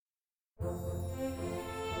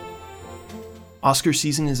Oscar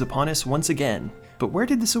season is upon us once again, but where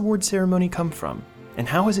did this award ceremony come from? And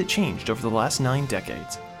how has it changed over the last 9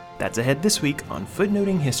 decades? That's ahead this week on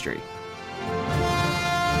Footnoting History.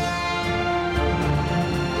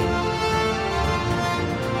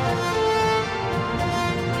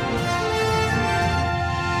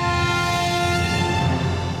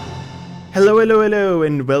 Hello,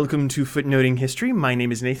 and welcome to Footnoting History. My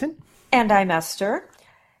name is Nathan. And I'm Esther.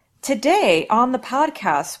 Today on the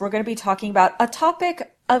podcast, we're going to be talking about a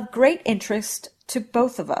topic of great interest to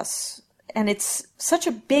both of us. And it's such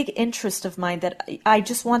a big interest of mine that I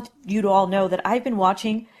just want you to all know that I've been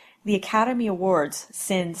watching the Academy Awards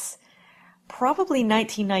since probably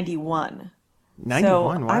 1991. 91, so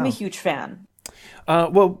wow. I'm a huge fan.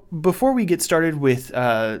 Well, before we get started with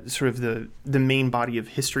sort of the main body of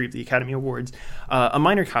history of the Academy Awards, a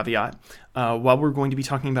minor caveat. While we're going to be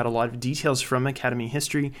talking about a lot of details from Academy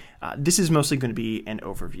history, this is mostly going to be an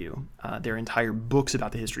overview. There are entire books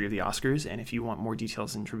about the history of the Oscars, and if you want more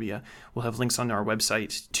details and trivia, we'll have links on our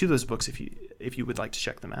website to those books if you would like to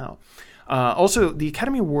check them out. Also, the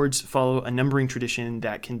Academy Awards follow a numbering tradition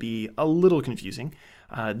that can be a little confusing.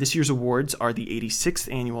 This year's awards are the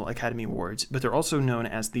 86th Annual Academy Awards, but they're also known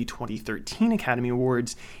as the 2013 Academy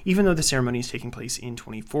Awards, even though the ceremony is taking place in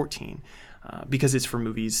 2014, because it's for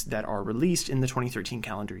movies that are released in the 2013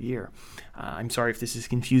 calendar year. I'm sorry if this is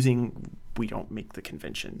confusing. We don't make the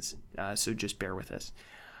conventions, so just bear with us.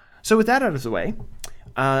 So with that out of the way,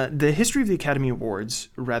 the history of the Academy Awards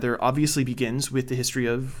rather obviously begins with the history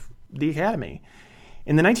of the Academy.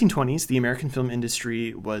 In the 1920s, the American film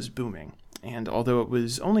industry was booming. And although it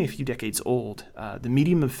was only a few decades old, the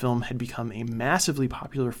medium of film had become a massively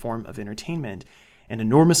popular form of entertainment and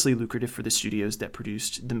enormously lucrative for the studios that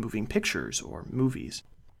produced the moving pictures, or movies.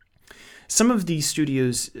 Some of these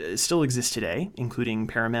studios still exist today, including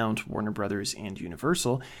Paramount, Warner Brothers, and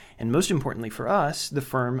Universal, and most importantly for us, the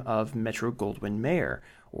firm of Metro-Goldwyn-Mayer,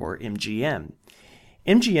 or MGM.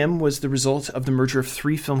 MGM was the result of the merger of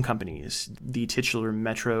 3 film companies, the titular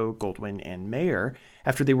Metro, Goldwyn, and Mayer,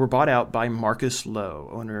 after they were bought out by Marcus Loew,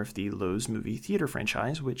 owner of the Loew's movie theater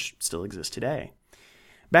franchise, which still exists today.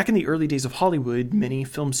 Back in the early days of Hollywood, many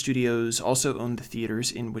film studios also owned the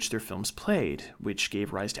theaters in which their films played, which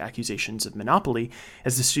gave rise to accusations of monopoly,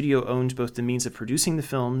 as the studio owned both the means of producing the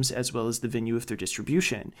films as well as the venue of their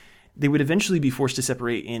distribution. They would eventually be forced to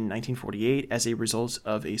separate in 1948 as a result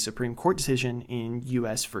of a Supreme Court decision in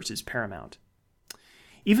U.S. versus Paramount.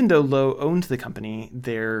 Even though Loew owned the company,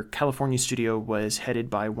 their California studio was headed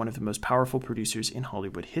by one of the most powerful producers in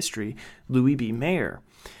Hollywood history, Louis B. Mayer.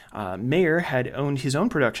 Mayer had owned his own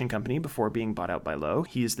production company before being bought out by Loew.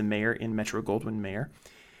 He is the mayor in Metro-Goldwyn-Mayer.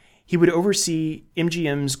 He would oversee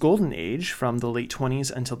MGM's golden age from the late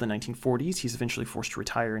 20s until the 1940s. He's eventually forced to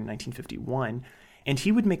retire in 1951. And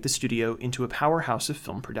he would make the studio into a powerhouse of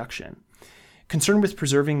film production. Concerned with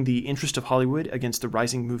preserving the interest of Hollywood against the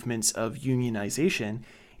rising movements of unionization,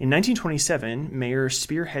 in 1927, Mayer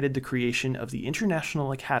spearheaded the creation of the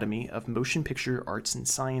International Academy of Motion Picture Arts and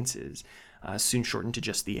Sciences, soon shortened to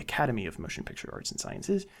just the Academy of Motion Picture Arts and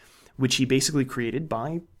Sciences, which he basically created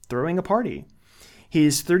by throwing a party.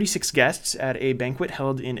 His 36 guests at a banquet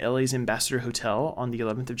held in LA's Ambassador Hotel on the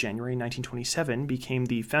 11th of January 1927 became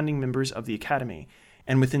the founding members of the Academy,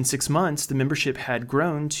 and within 6 months, the membership had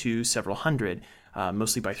grown to several hundred,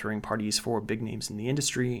 mostly by throwing parties for big names in the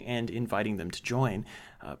industry and inviting them to join,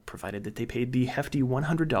 provided that they paid the hefty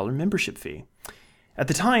 $100 membership fee. At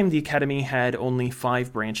the time, the Academy had only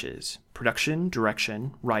 5 branches: production,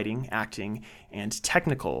 direction, writing, acting, and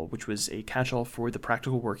technical, which was a catch-all for the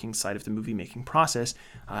practical working side of the movie-making process,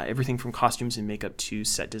 everything from costumes and makeup to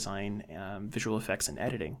set design, visual effects, and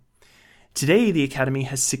editing. Today, the Academy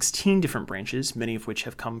has 16 different branches, many of which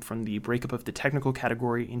have come from the breakup of the technical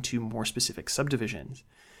category into more specific subdivisions.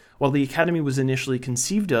 While the Academy was initially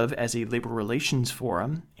conceived of as a labor relations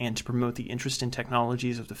forum and to promote the interest and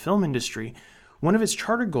technologies of the film industry, one of its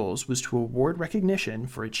charter goals was to award recognition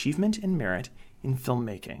for achievement and merit in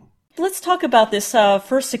filmmaking. Let's talk about this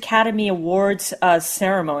first Academy Awards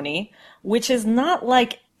ceremony, which is not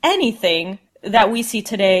like anything that we see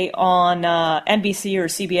today on NBC or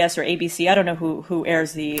CBS or ABC. I don't know who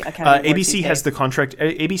airs the Academy Awards. ABC has the contract.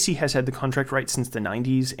 ABC has had the contract right since the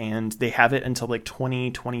 90s, and they have it until like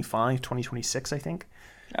 2025, 2026, I think.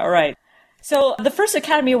 All right. So the first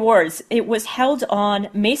Academy Awards, it was held on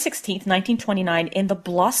May 16th, 1929 in the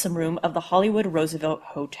Blossom Room of the Hollywood Roosevelt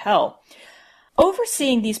Hotel.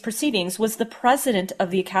 Overseeing these proceedings was the president of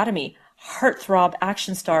the Academy, heartthrob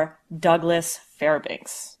action star Douglas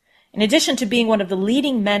Fairbanks. In addition to being one of the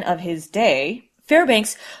leading men of his day,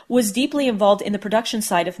 Fairbanks was deeply involved in the production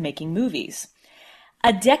side of making movies.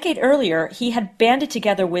 A decade earlier, he had banded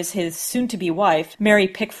together with his soon-to-be wife, Mary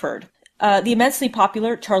Pickford, the immensely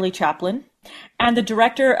popular Charlie Chaplin, and the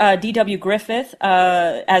director, D.W. Griffith,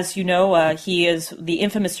 as you know, he is the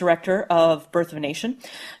infamous director of Birth of a Nation,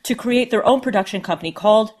 to create their own production company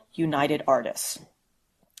called United Artists.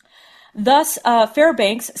 Thus,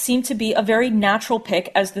 Fairbanks seemed to be a very natural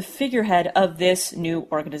pick as the figurehead of this new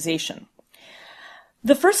organization.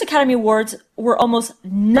 The first Academy Awards were almost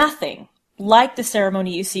nothing like the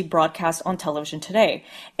ceremony you see broadcast on television today.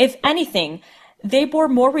 If anything, they bore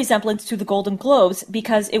more resemblance to the Golden Globes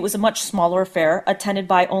because it was a much smaller affair, attended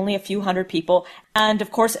by only a few hundred people, and of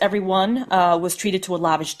course everyone was treated to a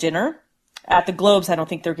lavish dinner. At the Globes, I don't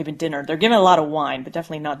think they're given dinner. They're given a lot of wine, but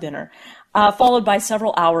definitely not dinner, followed by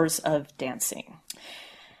several hours of dancing.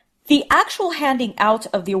 The actual handing out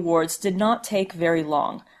of the awards did not take very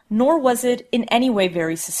long, nor was it in any way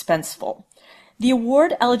very suspenseful. The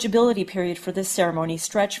award eligibility period for this ceremony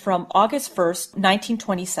stretched from August 1st,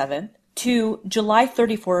 1927 to July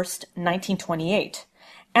 31st, 1928,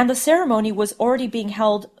 and the ceremony was already being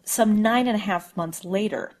held some 9.5 months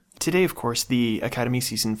later. Today, of course, the Academy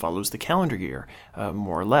season follows the calendar year,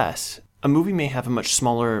 more or less. A movie may have a much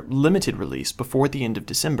smaller, limited release before the end of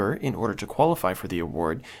December in order to qualify for the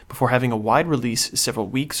award, before having a wide release several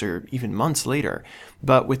weeks or even months later.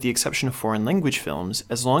 But with the exception of foreign language films,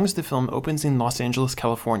 as long as the film opens in Los Angeles,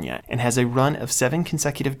 California, and has a run of 7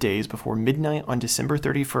 consecutive days before midnight on December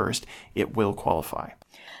 31st, it will qualify.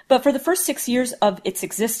 But for the first 6 years of its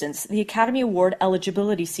existence, the Academy Award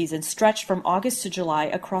eligibility season stretched from August to July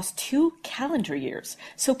across 2 calendar years.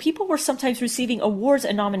 So people were sometimes receiving awards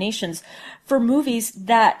and nominations for movies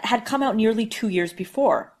that had come out nearly 2 years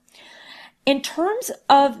before. In terms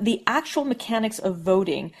of the actual mechanics of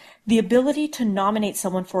voting, the ability to nominate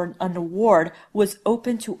someone for an award was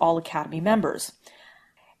open to all Academy members.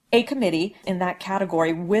 A committee in that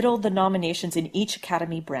category whittled the nominations in each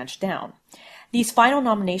Academy branch down. These final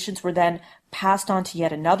nominations were then passed on to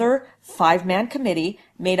yet another 5-man committee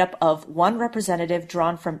made up of 1 representative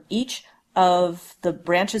drawn from each of the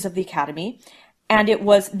branches of the Academy, and it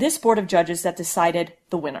was this board of judges that decided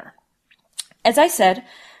the winner. As I said,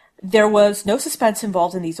 there was no suspense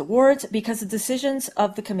involved in these awards because the decisions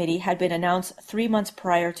of the committee had been announced 3 months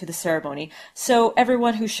prior to the ceremony, so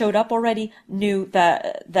everyone who showed up already knew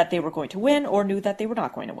that they were going to win or knew that they were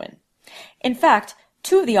not going to win. In fact,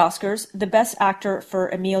 2 of the Oscars, the Best Actor for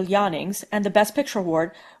Emil Jannings and the Best Picture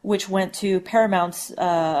Award, which went to Paramount's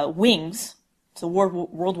Wings, it's a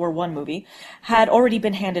World War I movie, had already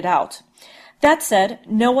been handed out. That said,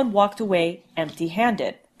 no one walked away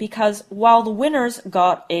empty-handed, because while the winners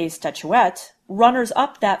got a statuette,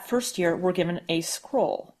 runners-up that first year were given a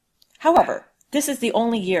scroll. However, this is the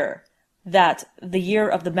only year that the year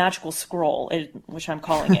of the magical scroll, which I'm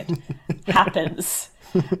calling it, happens.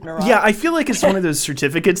 Yeah, I feel like it's one of those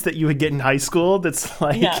certificates that you would get in high school that's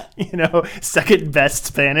like, second best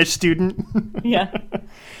Spanish student. Yeah.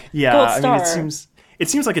 Yeah, Gold I star. mean, it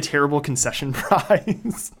seems like a terrible concession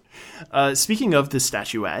prize. Speaking of the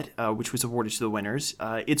statuette, which was awarded to the winners,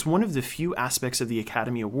 it's one of the few aspects of the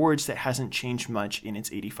Academy Awards that hasn't changed much in its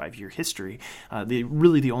 85-year history.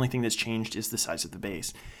 Really, the only thing that's changed is the size of the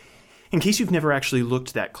base. In case you've never actually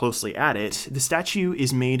looked that closely at it, the statue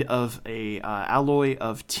is made of a alloy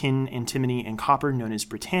of tin, antimony, and copper known as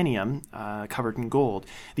Britannium, covered in gold.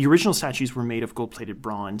 The original statues were made of gold-plated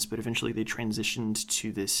bronze, but eventually they transitioned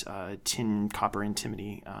to this tin, copper,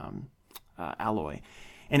 antimony alloy.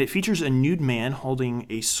 And it features a nude man holding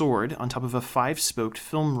a sword on top of a 5-spoked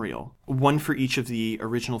film reel, one for each of the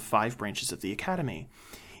original 5 branches of the Academy.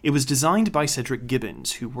 It was designed by Cedric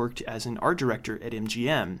Gibbons, who worked as an art director at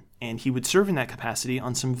MGM, and he would serve in that capacity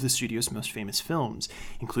on some of the studio's most famous films,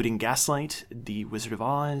 including Gaslight, The Wizard of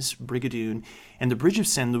Oz, Brigadoon, and The Bridge of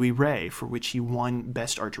Saint Louis Rey, for which he won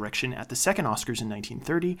Best Art Direction at the second Oscars in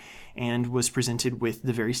 1930, and was presented with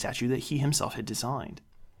the very statue that he himself had designed.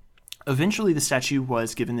 Eventually, the statue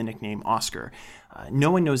was given the nickname Oscar. No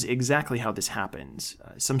one knows exactly how this happens.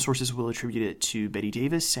 Some sources will attribute it to Betty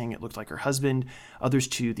Davis, saying it looked like her husband, others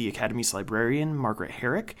to the Academy's librarian, Margaret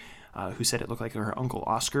Herrick, who said it looked like her uncle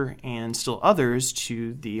Oscar, and still others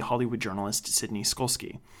to the Hollywood journalist Sidney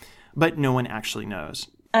Skolsky. But no one actually knows.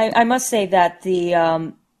 I must say that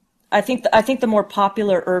I think the more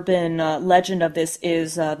popular urban legend of this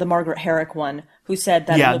is the Margaret Herrick one, who said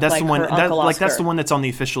that it looked that's like the one. her Uncle Oscar. That's the one that's on the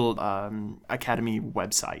official Academy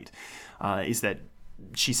website. Is that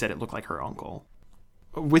she said it looked like her uncle.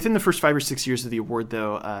 Within the first 5 or 6 years of the award,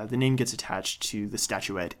 though, the name gets attached to the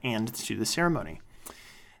statuette and to the ceremony.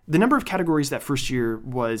 The number of categories that first year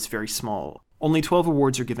was very small. Only 12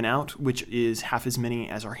 awards are given out, which is half as many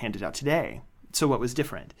as are handed out today. So what was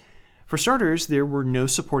different? For starters, there were no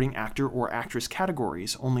supporting actor or actress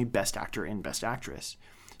categories, only Best Actor and Best Actress.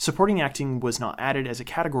 Supporting acting was not added as a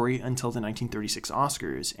category until the 1936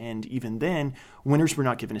 Oscars, and even then, winners were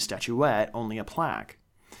not given a statuette, only a plaque.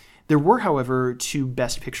 There were, however, 2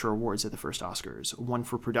 Best Picture awards at the first Oscars, one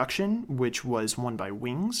for production, which was won by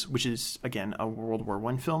Wings, which is, again, a World War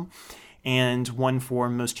I film, and one for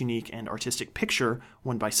Most Unique and Artistic Picture,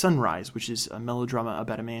 won by Sunrise, which is a melodrama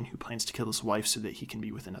about a man who plans to kill his wife so that he can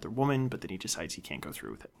be with another woman, but then he decides he can't go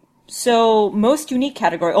through with it. So, most unique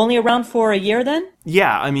category, only around for a year then?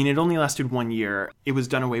 Yeah, I mean, it only lasted 1 year. It was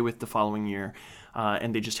done away with the following year,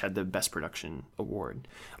 and they just had the Best Production award.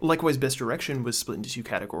 Likewise, Best Direction was split into 2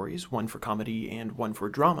 categories, one for comedy and one for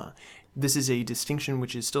drama. This is a distinction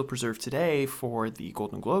which is still preserved today for the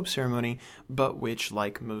Golden Globe ceremony, but which,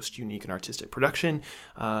 like most unique and artistic production,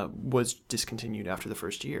 was discontinued after the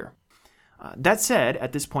first year. That said,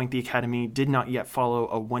 at this point, the Academy did not yet follow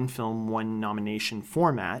a one film, one nomination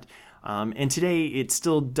format. And today, it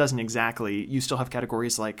still doesn't exactly. You still have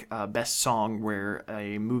categories like Best Song, where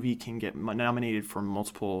a movie can get nominated for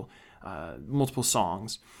multiple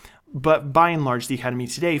songs. But by and large, the Academy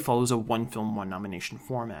today follows a one film, one nomination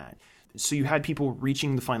format. So you had people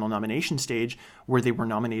reaching the final nomination stage where they were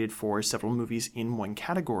nominated for several movies in one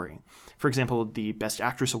category. For example, the Best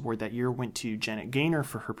Actress award that year went to Janet Gaynor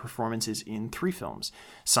for her performances in 3 films,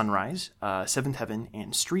 Sunrise, Seventh Heaven,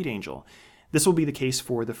 and Street Angel. This will be the case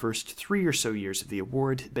for the first 3 or so years of the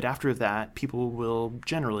award, but after that, people will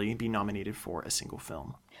generally be nominated for a single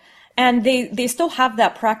film. And they still have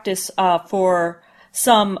that practice for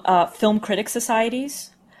some film critic societies.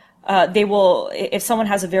 They will, if someone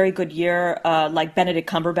has a very good year, like Benedict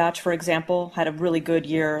Cumberbatch, for example, had a really good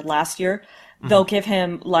year last year, they'll give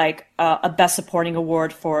him like a Best Supporting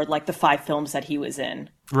Award for like the 5 films that he was in.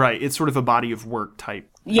 Right. It's sort of a body of work type.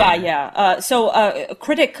 Yeah. So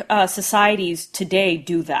critic societies today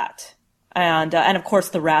do that. And of course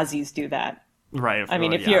the Razzies do that. Right. I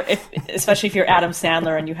mean, especially if you're Adam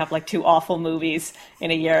Sandler and you have like 2 awful movies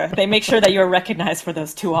in a year, they make sure that you're recognized for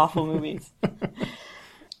those 2 awful movies.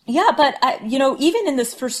 Yeah, but, even in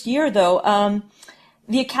this first year, though,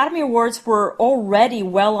 the Academy Awards were already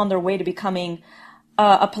well on their way to becoming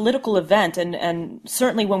a political event. And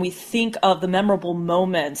certainly when we think of the memorable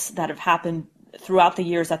moments that have happened throughout the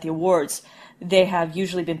years at the awards, they have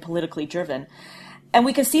usually been politically driven. And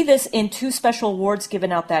we can see this in 2 special awards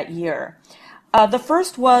given out that year. The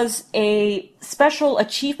first was a Special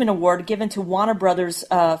Achievement Award given to Warner Brothers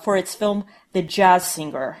for its film The Jazz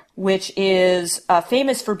Singer, which is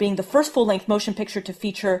famous for being the first full-length motion picture to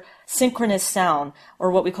feature synchronous sound,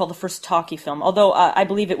 or what we call the first talkie film, although I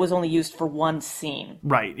believe it was only used for 1 scene.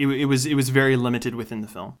 Right. It was very limited within the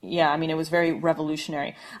film. Yeah, I mean, it was very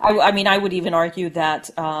revolutionary. I would even argue that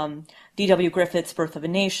D.W. Griffith's Birth of a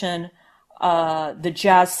Nation, The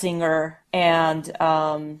Jazz Singer, and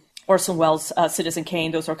Orson Welles' Citizen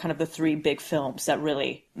Kane, those are kind of the 3 big films that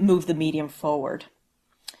really moved the medium forward.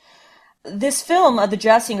 This film, The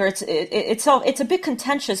Jazz Singer, it's a bit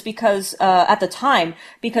contentious because at the time,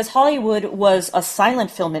 because Hollywood was a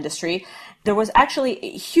silent film industry, there was actually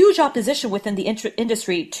huge opposition within the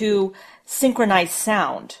industry to synchronized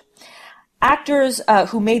sound. Actors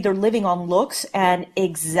who made their living on looks and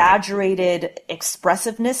exaggerated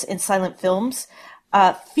expressiveness in silent films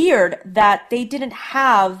feared that they didn't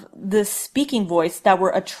have the speaking voice that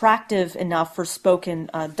were attractive enough for spoken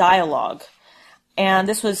dialogue. And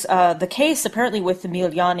this was the case, apparently, with Emil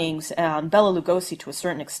Jannings and Bela Lugosi to a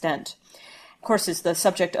certain extent. Of course, it's the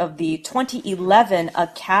subject of the 2011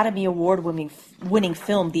 Academy Award-winning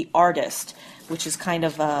film, The Artist, which is kind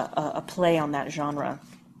of a play on that genre.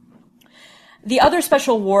 The other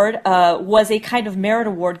special award was a kind of merit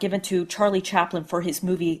award given to Charlie Chaplin for his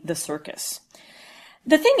movie, The Circus.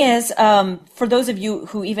 The thing is, for those of you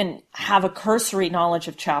who even have a cursory knowledge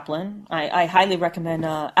of Chaplin, I highly recommend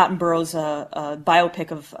Attenborough's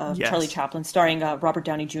biopic of Yes. Charlie Chaplin, starring Robert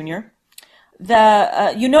Downey Jr.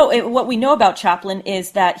 What we know about Chaplin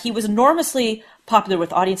is that he was enormously popular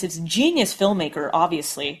with audiences, genius filmmaker,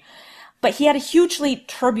 obviously, but he had a hugely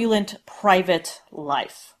turbulent private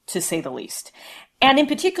life, to say the least. And in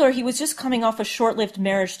particular, he was just coming off a short-lived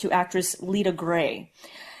marriage to actress Lita Grey.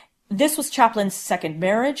 This was Chaplin's second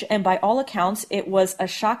marriage, and by all accounts, it was a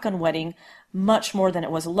shotgun wedding much more than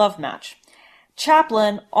it was a love match.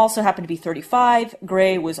 Chaplin also happened to be 35,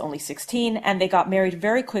 Grey was only 16, and they got married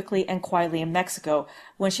very quickly and quietly in Mexico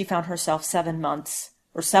when she found herself several months,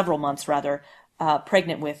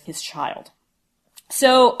 pregnant with his child.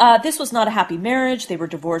 So this was not a happy marriage. They were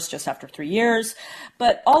divorced just after 3 years.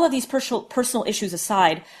 But all of these personal issues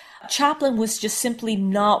aside, Chaplin was just simply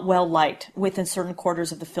not well liked within certain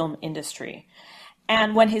quarters of the film industry.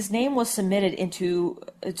 And when his name was submitted to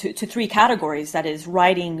three categories, that is,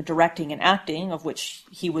 writing, directing, and acting, of which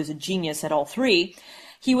he was a genius at all three,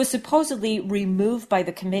 he was supposedly removed by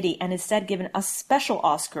the committee and instead given a special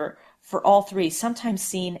Oscar for all three, sometimes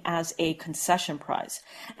seen as a concession prize.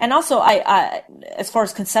 And also, I as far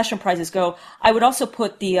as concession prizes go, I would also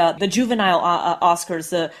put the juvenile Oscars,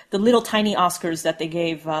 the little tiny Oscars that they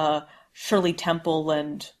gave Shirley Temple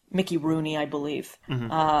and Mickey Rooney, I believe.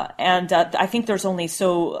 Mm-hmm. And I think there's only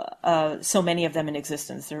so many of them in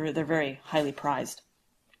existence. They're very highly prized.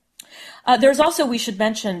 There's also, we should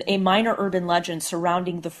mention, a minor urban legend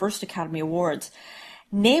surrounding the first Academy Awards.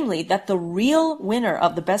 Namely, that the real winner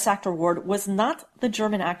of the Best Actor award was not the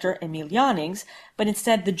German actor Emil Jannings, but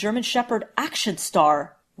instead the German Shepherd action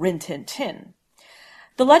star Rin Tin Tin.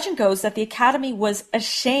 The legend goes that the Academy was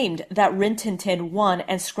ashamed that Rin Tin Tin won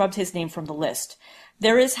and scrubbed his name from the list.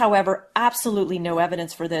 There is, however, absolutely no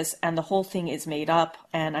evidence for this, and the whole thing is made up,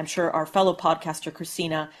 and I'm sure our fellow podcaster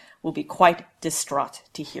Christina will be quite distraught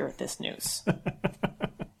to hear this news.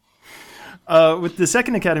 With the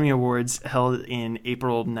second Academy Awards held in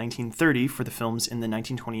April 1930 for the films in the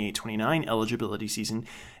 1928-29 eligibility season,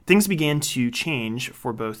 things began to change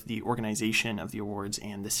for both the organization of the awards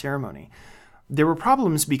and the ceremony. There were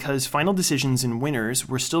problems because final decisions and winners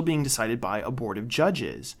were still being decided by a board of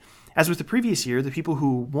judges. As with the previous year, the people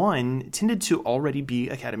who won tended to already be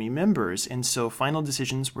Academy members, and so final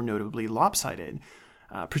decisions were notably lopsided.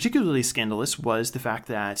 Particularly scandalous was the fact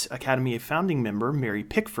that Academy founding member Mary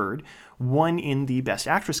Pickford won in the Best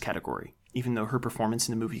Actress category, even though her performance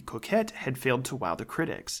in the movie Coquette had failed to wow the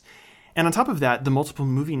critics. And on top of that, the multiple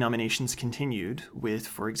movie nominations continued, with,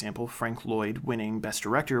 for example, Frank Lloyd winning Best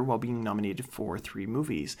Director while being nominated for 3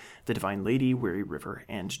 movies, The Divine Lady, Weary River,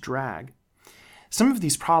 and Drag. Some of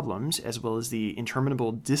these problems, as well as the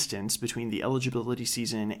interminable distance between the eligibility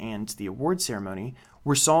season and the award ceremony,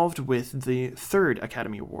 were solved with the third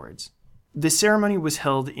Academy Awards. This ceremony was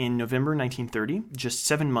held in November 1930, just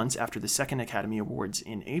 7 months after the second Academy Awards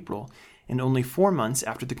in April, and only 4 months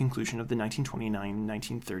after the conclusion of the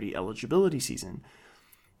 1929-1930 eligibility season.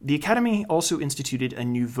 The Academy also instituted a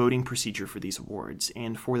new voting procedure for these awards,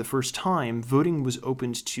 and for the first time, voting was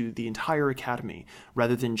opened to the entire Academy,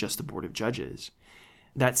 rather than just the Board of Judges.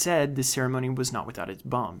 That said, this ceremony was not without its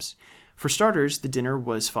bumps. For starters, the dinner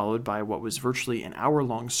was followed by what was virtually an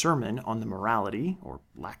hour-long sermon on the morality, or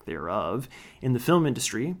lack thereof, in the film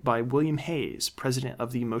industry by William Hayes, president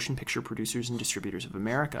of the Motion Picture Producers and Distributors of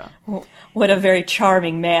America. What a very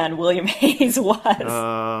charming man William Hayes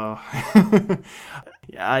was.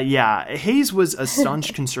 Hayes was a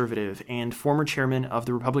staunch conservative and former chairman of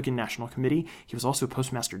the Republican National Committee. He was also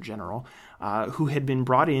Postmaster General, who had been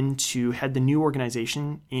brought in to head the new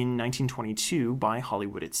organization in 1922 by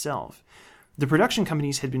Hollywood itself. The production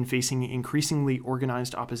companies had been facing increasingly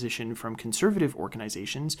organized opposition from conservative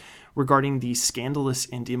organizations regarding the scandalous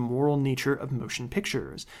and immoral nature of motion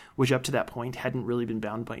pictures, which up to that point hadn't really been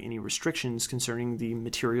bound by any restrictions concerning the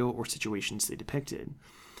material or situations they depicted.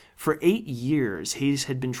 For 8 years, Hayes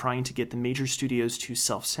had been trying to get the major studios to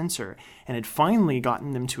self-censor and had finally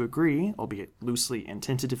gotten them to agree, albeit loosely and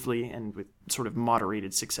tentatively and with sort of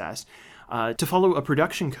moderated success, to follow a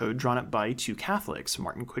production code drawn up by 2 Catholics,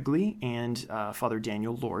 Martin Quigley and Father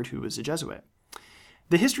Daniel Lord, who was a Jesuit.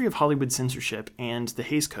 The history of Hollywood censorship and the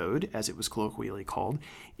Hayes Code, as it was colloquially called,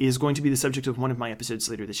 is going to be the subject of one of my episodes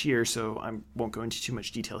later this year, so I won't go into too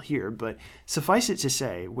much detail here, but suffice it to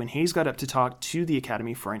say, when Hayes got up to talk to the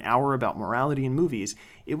Academy for an hour about morality in movies,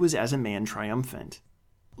 it was as a man triumphant.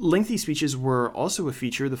 Lengthy speeches were also a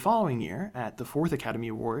feature the following year at the 4th Academy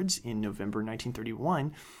Awards in November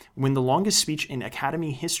 1931, when the longest speech in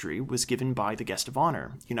Academy history was given by the guest of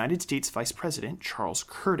honor, United States Vice President Charles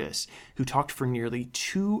Curtis, who talked for nearly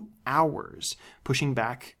 2 hours, pushing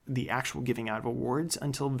back the actual giving out of awards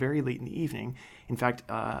until very late in the evening. In fact,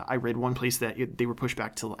 I read one place that they were pushed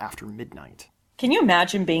back till after midnight. Can you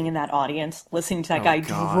imagine being in that audience, listening to that guy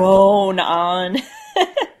drone on?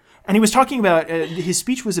 And he was talking about, his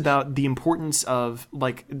speech was about the importance of,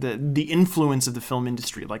 like, the influence of the film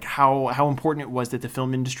industry, like how important it was that the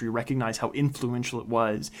film industry recognized how influential it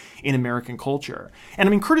was in American culture. And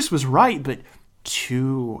I mean, Curtis was right, but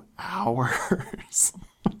 2 hours.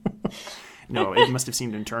 No, it must have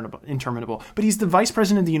seemed interminable. But he's the Vice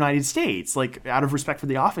President of the United States. Like, out of respect for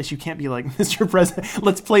the office, you can't be like, Mr. President,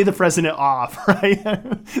 let's play the president off, right?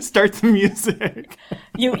 Start the music.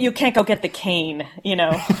 You can't go get the cane, you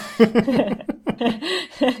know.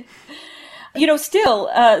 Still,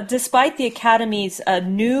 despite the Academy's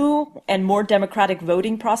new and more democratic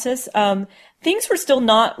voting process, things were still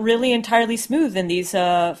not really entirely smooth in these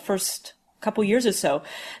first couple years or so.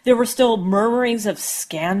 There were still murmurings of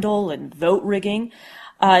scandal and vote rigging,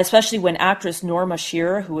 especially when actress Norma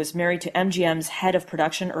Shearer, who was married to MGM's head of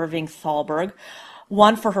production, Irving Thalberg,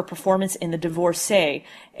 won for her performance in The Divorcee,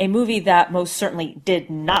 a movie that most certainly did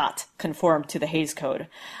not conform to the Hays Code.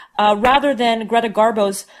 Rather than Greta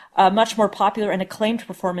Garbo's much more popular and acclaimed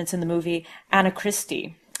performance in the movie, Anna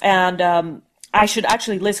Christie. And I should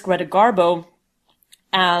actually list Greta Garbo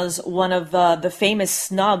as one of the famous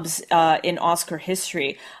snubs in Oscar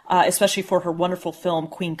history, especially for her wonderful film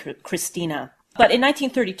Queen Christina. But in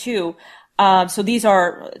 1932, so these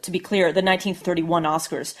are, to be clear, the 1931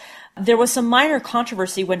 Oscars, there was some minor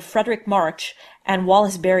controversy when Frederick March and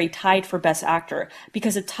Wallace Beery tied for Best Actor,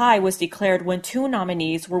 because a tie was declared when two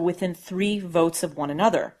nominees were within 3 votes of one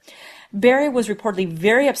another. Beery was reportedly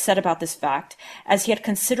very upset about this fact, as he had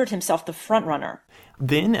considered himself the frontrunner.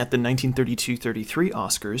 Then, at the 1932-33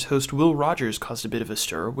 Oscars, host Will Rogers caused a bit of a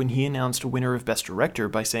stir when he announced a winner of Best Director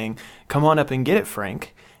by saying, "Come on up and get it,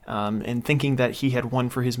 Frank." And thinking that he had won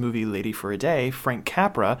for his movie Lady for a Day, Frank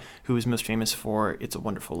Capra, who is most famous for It's a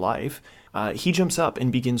Wonderful Life, he jumps up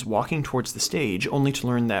and begins walking towards the stage, only to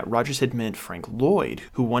learn that Rogers had meant Frank Lloyd,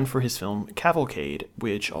 who won for his film Cavalcade,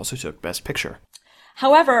 which also took Best Picture.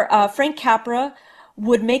 However, Frank Capra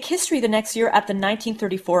would make history the next year at the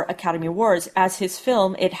 1934 Academy Awards, as his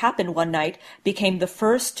film It Happened One Night became the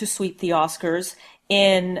first to sweep the Oscars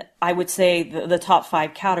in, I would say, the top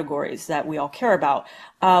 5 categories that we all care about,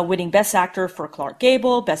 winning Best Actor for Clark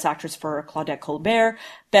Gable, Best Actress for Claudette Colbert,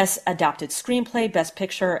 Best Adapted Screenplay, Best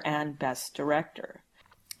Picture, and Best Director.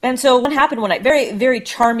 And so what happened one night, very, very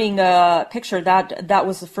charming picture, that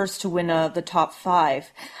was the first to win the top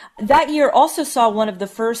 5. That year also saw one of the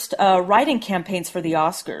first write-in campaigns for the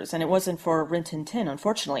Oscars, and it wasn't for Rin Tin Tin,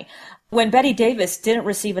 unfortunately, when Bette Davis didn't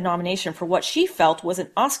receive a nomination for what she felt was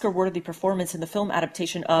an Oscar-worthy performance in the film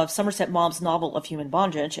adaptation of Somerset Maugham's novel of Human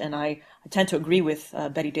Bondage, and I tend to agree with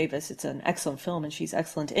Bette Davis. It's an excellent film, and she's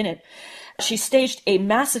excellent in it. She staged a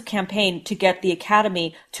massive campaign to get the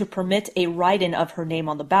Academy to permit a write-in of her name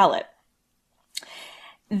on the ballot.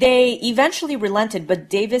 They eventually relented, but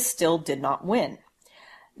Davis still did not win.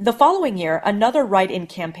 The following year, another write-in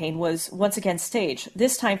campaign was once again staged,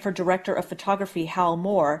 this time for director of photography Hal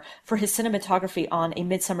Moore for his cinematography on A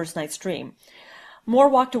Midsummer's Night's Dream. Moore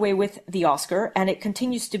walked away with the Oscar, and it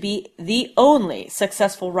continues to be the only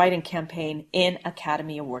successful write-in campaign in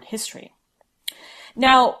Academy Award history.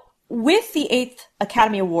 Now, with the 8th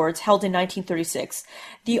Academy Awards held in 1936,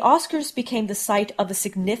 the Oscars became the site of a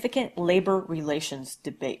significant labor relations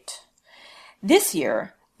debate. This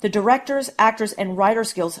year, the directors, actors, and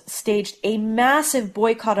writers guilds staged a massive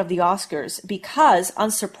boycott of the Oscars because,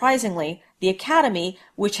 unsurprisingly, the Academy,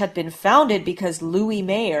 which had been founded because Louis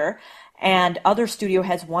Mayer and other studio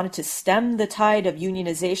heads wanted to stem the tide of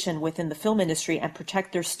unionization within the film industry and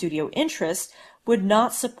protect their studio interests, would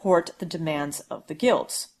not support the demands of the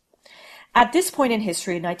guilds. At this point in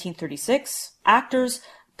history, in 1936, actors,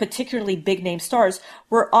 particularly big-name stars,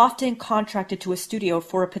 were often contracted to a studio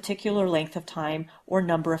for a particular length of time or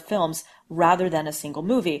number of films rather than a single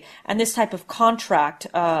movie. And this type of contract,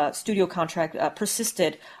 studio contract,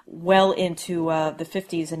 persisted well into the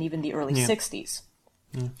 50s and even the early 60s.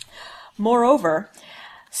 Yeah. Moreover,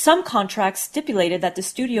 some contracts stipulated that the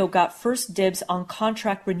studio got first dibs on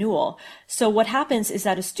contract renewal. So what happens is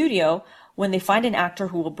that a studio, when they find an actor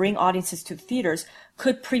who will bring audiences to the theaters,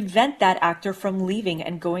 could prevent that actor from leaving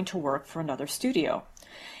and going to work for another studio.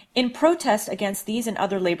 In protest against these and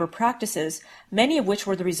other labor practices, many of which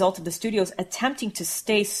were the result of the studios attempting to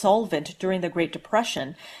stay solvent during the Great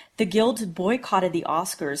Depression, the guilds boycotted the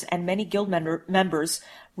Oscars, and many guild members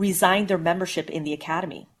resigned their membership in the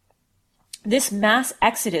Academy. This mass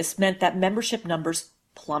exodus meant that membership numbers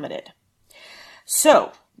plummeted.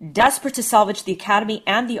 So, desperate to salvage the Academy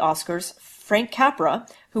and the Oscars, Frank Capra,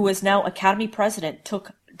 who was now Academy president,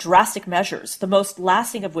 took drastic measures, the most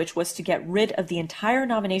lasting of which was to get rid of the entire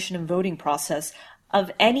nomination and voting process of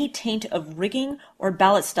any taint of rigging or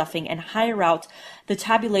ballot stuffing and hire out the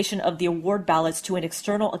tabulation of the award ballots to an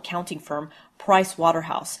external accounting firm, Price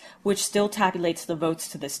Waterhouse, which still tabulates the votes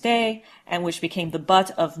to this day and which became the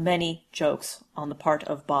butt of many jokes on the part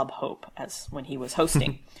of Bob Hope as when he was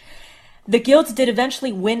hosting. The guilds did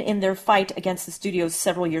eventually win in their fight against the studios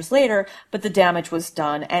several years later, but the damage was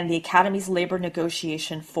done, and the Academy's labor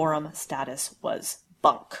negotiation forum status was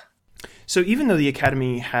bunk. So even though the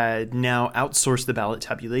Academy had now outsourced the ballot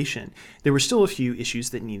tabulation, there were still a few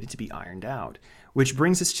issues that needed to be ironed out, which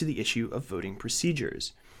brings us to the issue of voting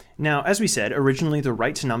procedures. Now, as we said, originally the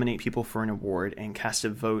right to nominate people for an award and cast a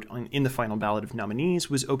vote in the final ballot of nominees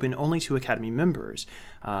was open only to Academy members,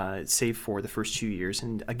 save for the first 2 years.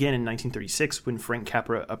 And again in 1936, when Frank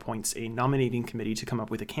Capra appoints a nominating committee to come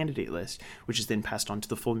up with a candidate list, which is then passed on to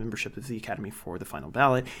the full membership of the Academy for the final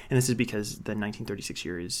ballot. And this is because the 1936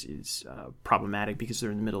 year is problematic because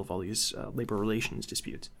they're in the middle of all these labor relations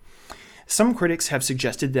disputes. Some critics have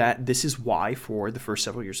suggested that this is why, for the first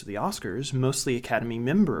several years of the Oscars, mostly Academy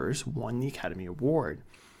members won the Academy Award.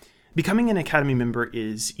 Becoming an Academy member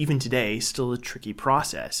is, even today, still a tricky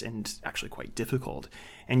process and actually quite difficult,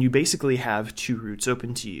 and you basically have two routes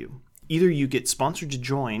open to you. Either you get sponsored to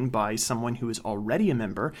join by someone who is already a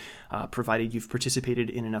member, provided you've participated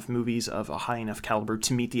in enough movies of a high enough caliber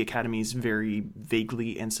to meet the Academy's very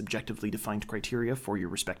vaguely and subjectively defined criteria for your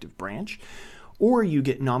respective branch, or you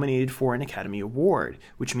get nominated for an Academy Award,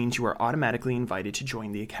 which means you are automatically invited to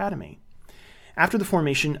join the Academy. After the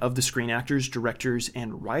formation of the Screen Actors, Directors,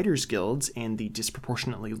 and Writers Guilds and the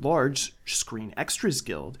disproportionately large Screen Extras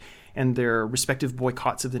Guild and their respective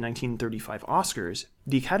boycotts of the 1935 Oscars,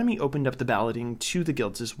 the Academy opened up the balloting to the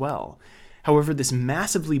guilds as well. However, this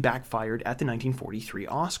massively backfired at the 1943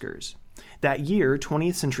 Oscars. That year,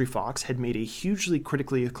 20th Century Fox had made a hugely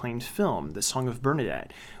critically acclaimed film, The Song of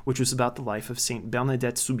Bernadette, which was about the life of Saint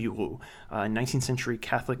Bernadette Soubirous, a 19th century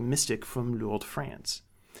Catholic mystic from Lourdes, France.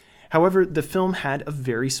 However, the film had a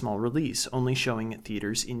very small release, only showing at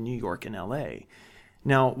theaters in New York and LA.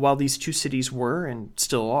 Now, while these two cities were, and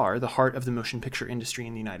still are, the heart of the motion picture industry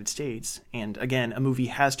in the United States, and again, a movie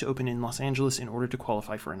has to open in Los Angeles in order to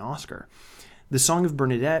qualify for an Oscar, The Song of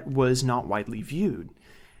Bernadette was not widely viewed.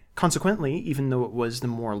 Consequently, even though it was the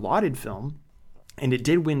more lauded film, and it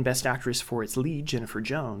did win Best Actress for its lead, Jennifer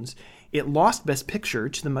Jones, it lost Best Picture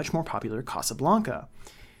to the much more popular Casablanca.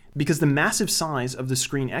 Because the massive size of the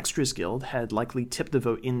Screen Extras Guild had likely tipped the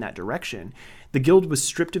vote in that direction, the guild was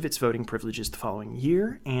stripped of its voting privileges the following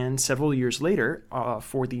year, and several years later,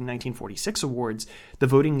 for the 1946 awards, the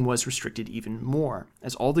voting was restricted even more,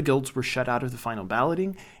 as all the guilds were shut out of the final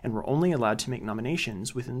balloting and were only allowed to make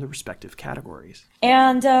nominations within the respective categories.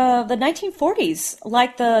 And the 1940s,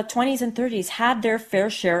 like the 20s and 30s, had their fair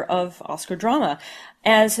share of Oscar drama.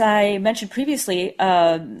 As I mentioned previously,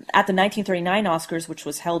 at the 1939 Oscars, which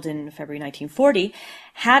was held in February 1940,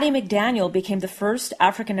 Hattie McDaniel became the first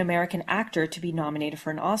African-American actor to be nominated for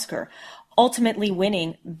an Oscar, ultimately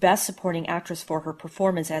winning Best Supporting Actress for her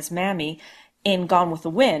performance as Mammy in Gone with the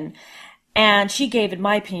Wind. And she gave, in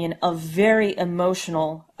my opinion, a very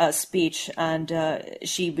emotional speech. And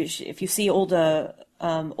if you see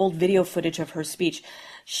old video footage of her speech,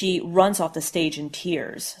 she runs off the stage in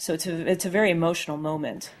tears. So it's a very emotional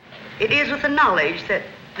moment. It is with the knowledge that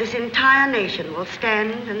this entire nation will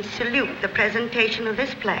stand and salute the presentation of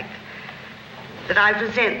this plaque that I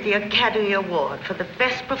present the Academy Award for the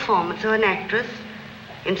best performance of an actress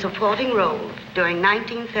in supporting roles during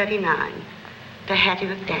 1939 to Hattie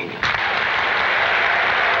McDaniel.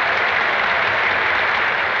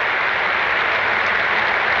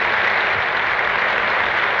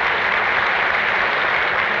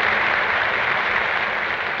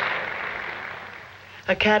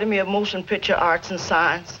 Academy of Motion Picture Arts and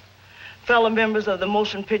Science, fellow members of the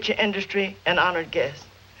motion picture industry, and honored guests.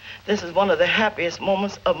 This is one of the happiest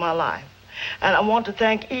moments of my life, and I want to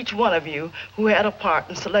thank each one of you who had a part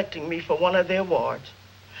in selecting me for one of the awards.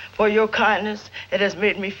 For your kindness, it has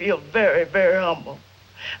made me feel very, very humble,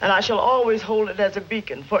 and I shall always hold it as a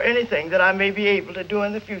beacon for anything that I may be able to do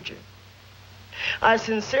in the future. I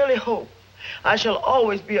sincerely hope I shall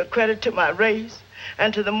always be a credit to my race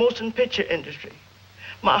and to the motion picture industry.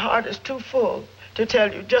 My heart is too full to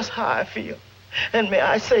tell you just how I feel. And may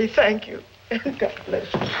I say thank you, and God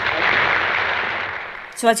bless you.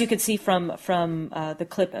 So as you can see from the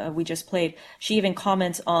clip we just played, she even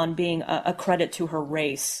comments on being a credit to her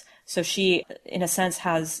race. So she, in a sense,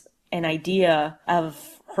 has an idea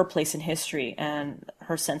of her place in history and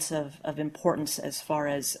her sense of importance as far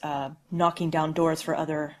as knocking down doors for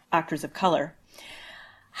other actors of color.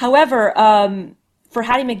 However, for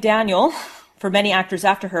Hattie McDaniel, for many actors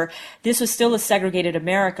after her, this was still a segregated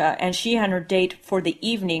America, and she and her date for the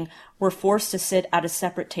evening were forced to sit at a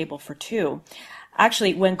separate table for two.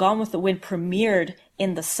 Actually, when Gone with the Wind premiered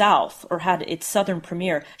in the South, or had its Southern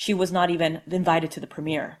premiere, she was not even invited to the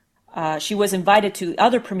premiere. She was invited to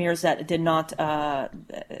other premieres that did not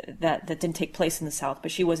that didn't take place in the South,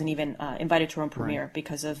 but she wasn't even invited to her own premiere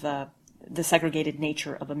because of the segregated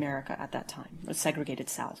nature of America at that time, the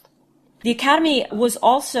segregated South. The Academy was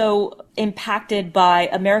also impacted by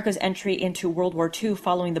America's entry into World War II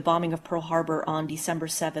following the bombing of Pearl Harbor on December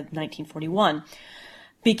 7, 1941.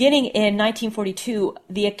 Beginning in 1942,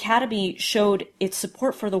 the Academy showed its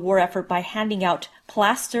support for the war effort by handing out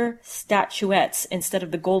plaster statuettes instead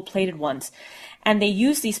of the gold-plated ones. And they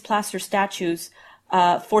used these plaster statues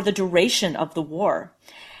for the duration of the war.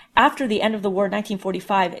 After the end of the war in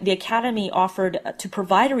 1945, the Academy offered to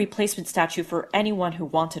provide a replacement statue for anyone who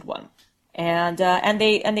wanted one. And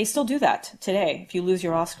they still do that today. If you lose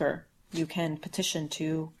your Oscar, you can petition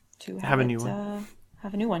to have a new one.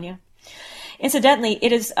 Have a new one, yeah. Incidentally,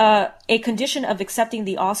 it is a condition of accepting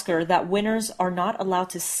the Oscar that winners are not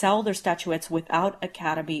allowed to sell their statuettes without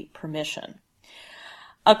Academy permission.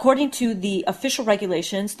 According to the official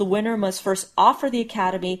regulations, the winner must first offer the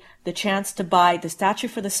Academy the chance to buy the statue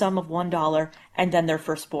for the sum of $1 and then their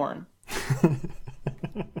firstborn.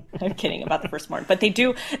 I'm kidding about the firstborn, but they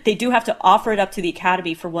do have to offer it up to the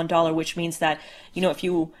Academy for $1, which means that, if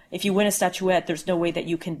you win a statuette, there's no way that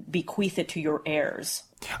you can bequeath it to your heirs.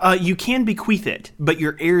 You can bequeath it, but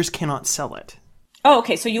your heirs cannot sell it. Oh,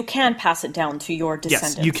 okay. So you can pass it down to your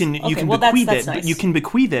descendants. Yes, you can. You can bequeath it. Nice. But you can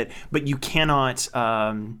bequeath it, but you cannot.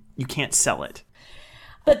 You can't sell it.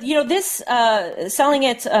 But this selling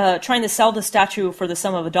it, trying to sell the statue for the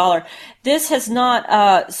sum of $1, this has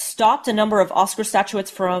not stopped a number of Oscar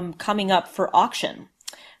statuettes from coming up for auction.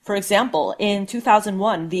 For example, in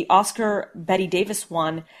 2001, the Oscar Bette Davis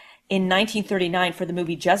won in 1939 for the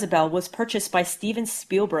movie Jezebel was purchased by Steven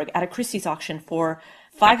Spielberg at a Christie's auction for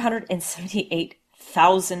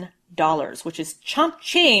 $578,000, which is chump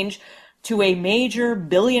change to a major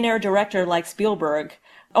billionaire director like Spielberg.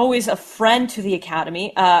 Always a friend to the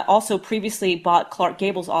Academy, also previously bought Clark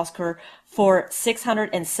Gable's Oscar for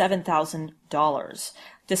 $607,000.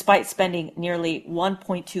 Despite spending nearly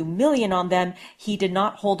 $1.2 million on them, he did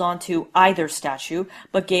not hold on to either statue,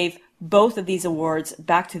 but gave both of these awards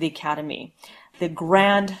back to the Academy. The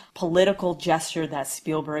grand political gesture that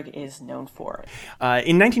Spielberg is known for.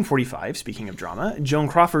 In 1945, speaking of drama, Joan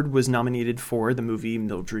Crawford was nominated for the movie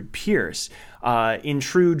Mildred Pierce. In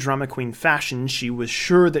true drama queen fashion, she was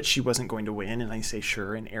sure that she wasn't going to win, and I say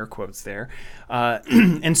sure in air quotes there.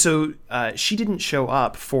 And so she didn't show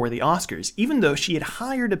up for the Oscars, even though she had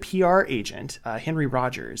hired a PR agent, Henry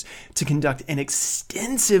Rogers, to conduct an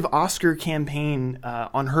extensive Oscar campaign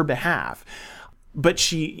on her behalf. But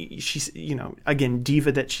she's, again,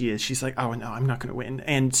 diva that she is, she's like, oh, no, I'm not going to win.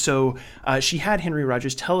 And so she had Henry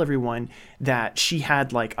Rogers tell everyone that she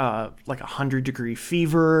had like a 100-degree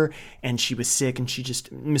fever and she was sick and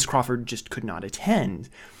Miss Crawford just could not attend.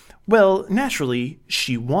 Well, naturally,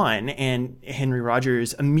 she won, and Henry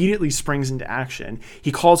Rogers immediately springs into action.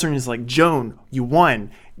 He calls her and is like, Joan, you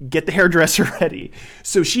won. Get the hairdresser ready.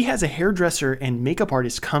 So she has a hairdresser and makeup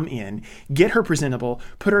artist come in, get her presentable,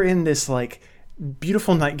 put her in this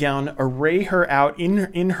beautiful nightgown, array her out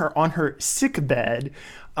on her sick bed,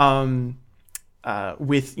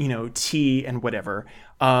 with tea and whatever,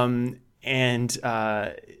 and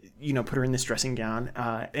put her in this dressing gown,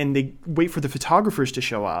 and they wait for the photographers to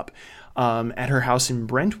show up at her house in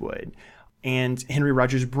Brentwood. And Henry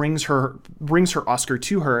Rogers brings her Oscar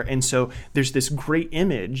to her, and so there's this great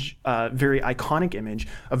image, very iconic image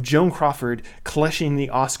of Joan Crawford clutching the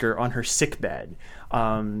Oscar on her sick bed.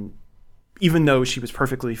 Even though she was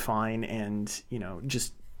perfectly fine and,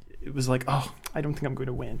 it was like, oh, I don't think I'm going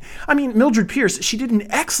to win. I mean, Mildred Pierce, she did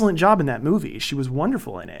an excellent job in that movie. She was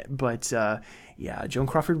wonderful in it. But, Joan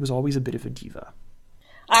Crawford was always a bit of a diva.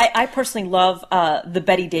 I personally love the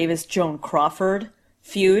Bette Davis-Joan Crawford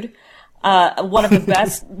feud. One of the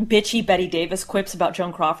best bitchy Bette Davis quips about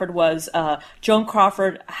Joan Crawford was, Joan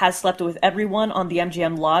Crawford has slept with everyone on the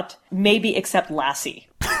MGM lot, maybe except Lassie.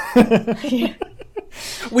 Yeah.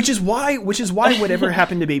 Which is why Whatever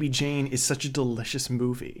Happened to Baby Jane is such a delicious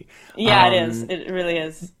movie. Yeah, it is. It really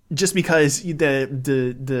is. Just because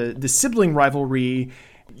the sibling rivalry,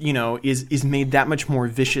 is made that much more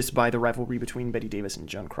vicious by the rivalry between Bette Davis and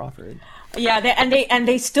Joan Crawford. Yeah,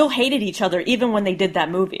 they still hated each other even when they did that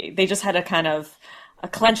movie. They just had to kind of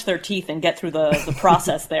clench their teeth and get through the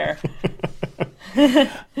process there. The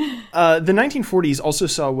 1940s also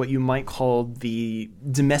saw what you might call the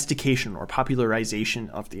domestication or popularization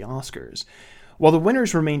of the Oscars. While the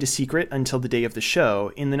winners remained a secret until the day of the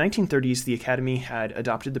show, in the 1930s the Academy had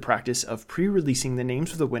adopted the practice of pre-releasing the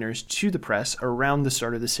names of the winners to the press around the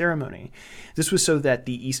start of the ceremony. This was so that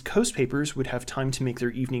the East Coast papers would have time to make their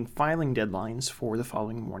evening filing deadlines for the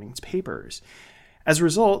following morning's papers. As a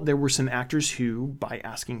result, there were some actors who, by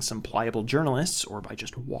asking some pliable journalists or by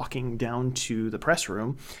just walking down to the press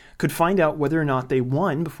room, could find out whether or not they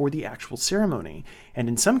won before the actual ceremony, and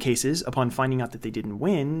in some cases, upon finding out that they didn't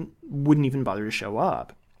win, wouldn't even bother to show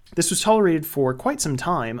up. This was tolerated for quite some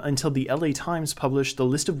time until the LA Times published the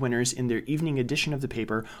list of winners in their evening edition of the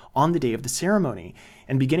paper on the day of the ceremony.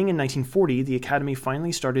 And beginning in 1940, the Academy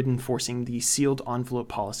finally started enforcing the sealed envelope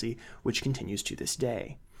policy, which continues to this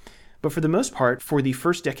day. But for the most part, for the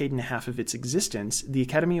first decade and a half of its existence, the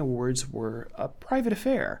Academy Awards were a private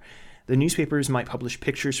affair. The newspapers might publish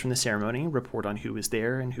pictures from the ceremony, report on who was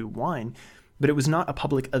there and who won, but it was not a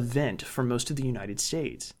public event for most of the United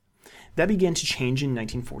States. That began to change in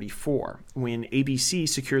 1944, when ABC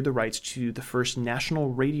secured the rights to the first national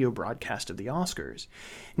radio broadcast of the Oscars.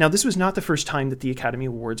 Now, this was not the first time that the Academy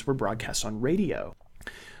Awards were broadcast on radio.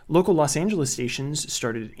 Local Los Angeles stations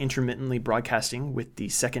started intermittently broadcasting with the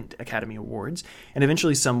second Academy Awards, and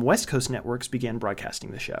eventually some West Coast networks began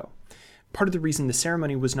broadcasting the show. Part of the reason the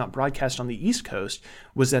ceremony was not broadcast on the East Coast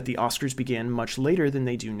was that the Oscars began much later than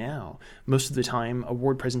they do now. Most of the time,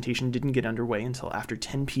 award presentation didn't get underway until after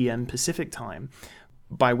 10 p.m. Pacific time,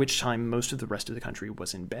 by which time most of the rest of the country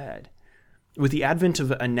was in bed. With the advent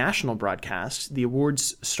of a national broadcast, the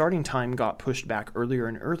awards' starting time got pushed back earlier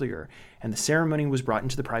and earlier, and the ceremony was brought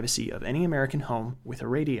into the privacy of any American home with a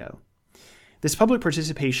radio. This public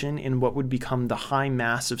participation in what would become the high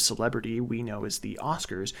mass of celebrity we know as the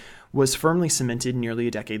Oscars was firmly cemented nearly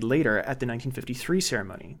a decade later at the 1953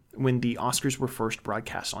 ceremony, when the Oscars were first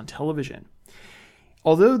broadcast on television.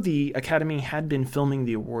 Although the Academy had been filming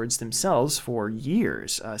the awards themselves for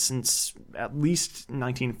years, since at least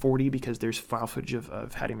 1940, because there's file footage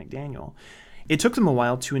of Hattie McDaniel, it took them a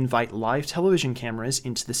while to invite live television cameras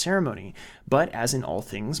into the ceremony, but as in all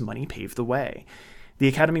things, money paved the way. The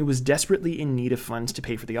Academy was desperately in need of funds to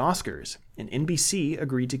pay for the Oscars, and NBC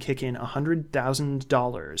agreed to kick in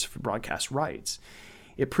 $100,000 for broadcast rights.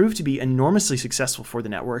 It proved to be enormously successful for the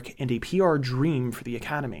network and a PR dream for the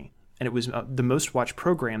Academy, and it was the most watched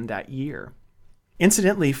program that year.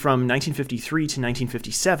 Incidentally, from 1953 to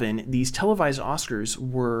 1957, these televised Oscars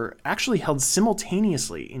were actually held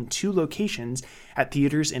simultaneously in two locations at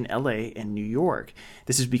theaters in LA and New York.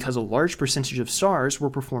 This is because a large percentage of stars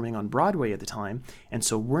were performing on Broadway at the time, and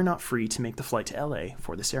so were not free to make the flight to LA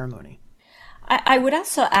for the ceremony. I would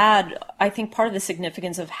also add, I think part of the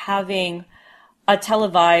significance of having a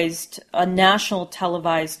national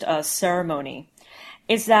televised ceremony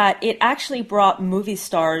is that it actually brought movie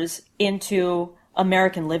stars into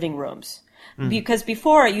American living rooms. Because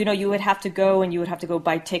before, you would have to go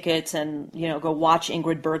buy tickets and, go watch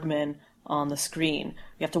Ingrid Bergman on the screen.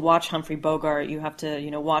 You have to watch Humphrey Bogart. You have to,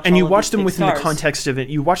 watch. And all you of watch them these within stars. the context of it.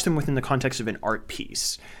 You watch them within the context of an art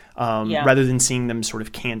piece, rather than seeing them sort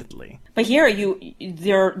of candidly. But here,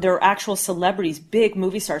 there are actual celebrities, big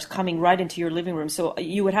movie stars coming right into your living room. So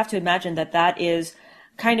you would have to imagine that is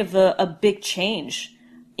kind of a big change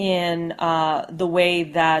in the way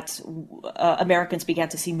that Americans began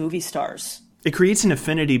to see movie stars. It creates an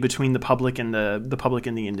affinity between the public and the public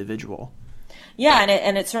and the individual. Yeah,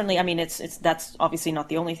 and it certainly, that's obviously not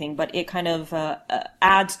the only thing, but it kind of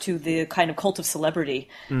adds to the kind of cult of celebrity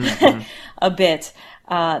a bit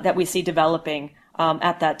that we see developing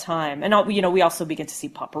at that time. And we also begin to see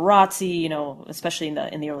paparazzi, especially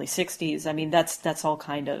in the early 60s. That's all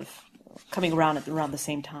kind of coming around the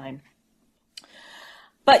same time.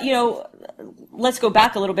 But, let's go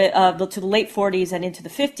back a little bit to the late 40s and into the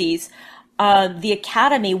 50s. The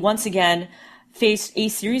Academy, once again, faced a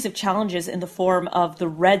series of challenges in the form of the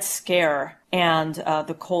Red Scare and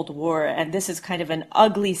the Cold War. And this is kind of an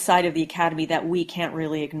ugly side of the Academy that we can't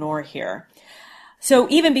really ignore here. So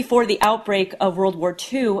even before the outbreak of World War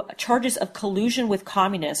II, charges of collusion with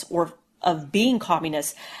communists or of being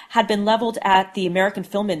communists had been leveled at the American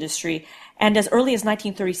film industry. And as early as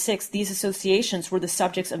 1936, these associations were the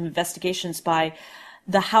subjects of investigations by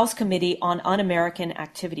the House Committee on Un-American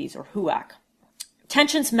Activities, or HUAC.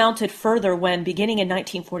 Tensions mounted further when, beginning in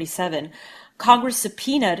 1947, Congress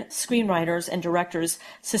subpoenaed screenwriters and directors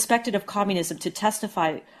suspected of communism to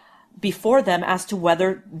testify before them as to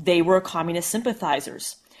whether they were communist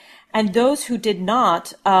sympathizers. And those who did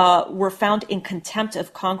not were found in contempt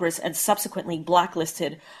of Congress and subsequently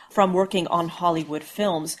blacklisted from working on Hollywood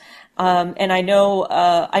films. And I know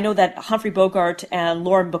that Humphrey Bogart and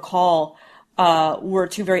Lauren Bacall were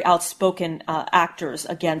two very outspoken actors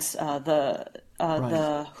against the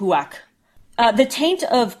HUAC. The taint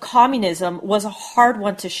of communism was a hard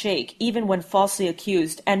one to shake, even when falsely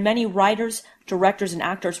accused, and many writers, directors, and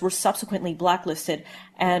actors were subsequently blacklisted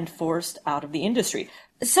and forced out of the industry.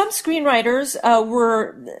 Some screenwriters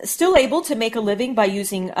were still able to make a living by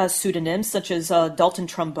using pseudonyms, such as Dalton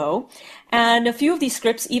Trumbo, and a few of these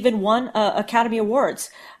scripts even won Academy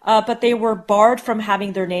Awards, but they were barred from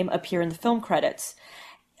having their name appear in the film credits.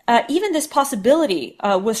 Even this possibility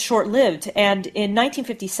was short-lived, and in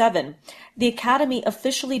 1957, the Academy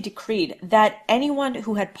officially decreed that anyone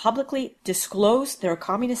who had publicly disclosed their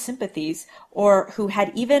communist sympathies or who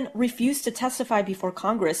had even refused to testify before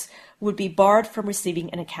Congress would be barred from receiving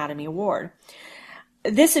an Academy Award.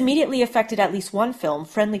 This immediately affected at least one film,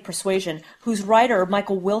 Friendly Persuasion, whose writer,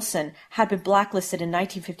 Michael Wilson, had been blacklisted in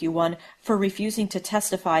 1951 for refusing to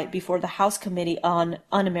testify before the House Committee on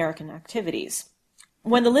Un-American Activities.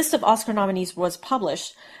 When the list of Oscar nominees was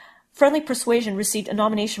published, Friendly Persuasion received a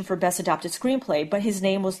nomination for Best Adapted Screenplay, but his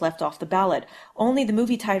name was left off the ballot. Only the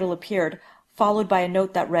movie title appeared, followed by a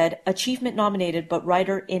note that read, "Achievement nominated, but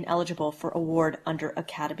writer ineligible for award under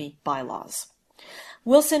Academy bylaws."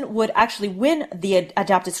 Wilson would actually win the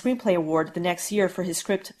Adapted Screenplay Award the next year for his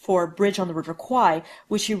script for Bridge on the River Kwai,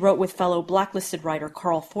 which he wrote with fellow blacklisted writer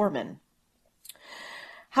Carl Foreman.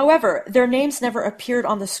 However, their names never appeared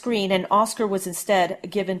on the screen, and Oscar was instead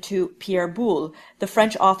given to Pierre Boulle, the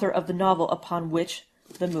French author of the novel upon which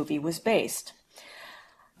the movie was based.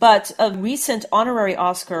 But a recent honorary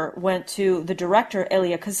Oscar went to the director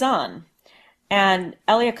Elia Kazan. And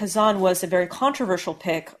Elia Kazan was a very controversial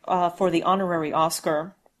pick for the honorary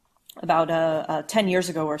Oscar about 10 years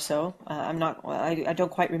ago or so. I don't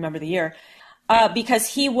quite remember the year. Because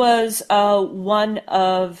he was one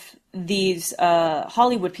of these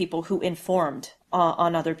Hollywood people who informed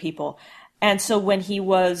on other people. And so when he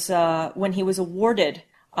was awarded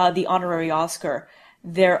the honorary Oscar,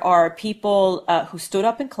 there are people who stood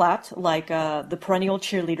up and clapped, like the perennial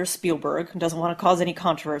cheerleader Spielberg, who doesn't want to cause any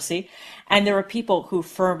controversy. And there are people who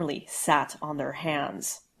firmly sat on their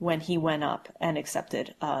hands when he went up and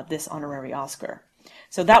accepted this honorary Oscar.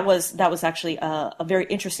 So that was actually a very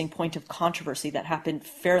interesting point of controversy that happened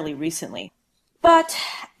fairly recently. But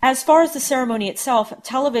as far as the ceremony itself,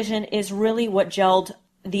 television is really what gelled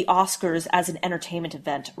the Oscars as an entertainment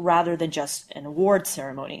event rather than just an award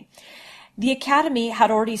ceremony. The Academy had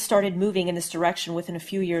already started moving in this direction within a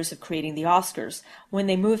few years of creating the Oscars, when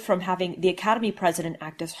they moved from having the Academy president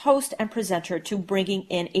act as host and presenter to bringing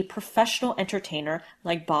in a professional entertainer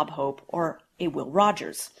like Bob Hope or a Will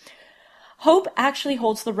Rogers. Hope actually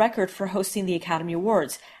holds the record for hosting the Academy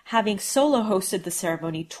Awards, having solo hosted the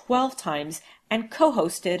ceremony 12 times and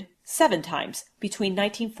co-hosted 7 times between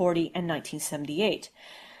 1940 and 1978.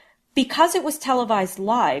 Because it was televised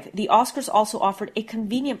live, the Oscars also offered a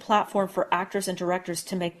convenient platform for actors and directors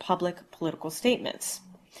to make public political statements.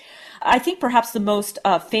 I think perhaps the most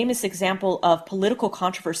famous example of political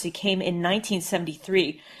controversy came in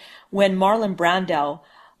 1973, when Marlon Brando,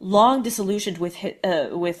 long disillusioned with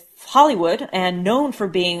Hollywood and known for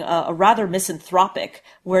being a rather misanthropic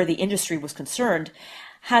where the industry was concerned,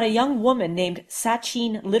 had a young woman named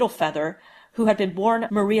Sacheen Littlefeather, who had been born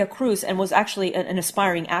Maria Cruz and was actually an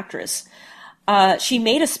aspiring actress. She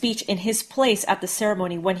made a speech in his place at the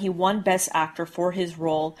ceremony when he won Best Actor for his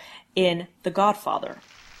role in The Godfather.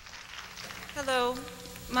 Hello,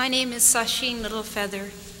 my name is Sacheen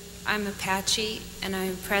Littlefeather. I'm Apache, and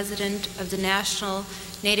I'm president of the National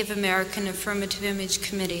Native American Affirmative Image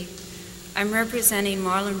Committee. I'm representing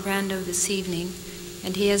Marlon Brando this evening,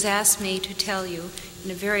 and he has asked me to tell you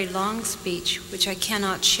in a very long speech, which I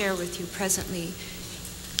cannot share with you presently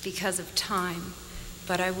because of time,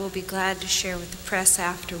 but I will be glad to share with the press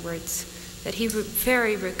afterwards, that he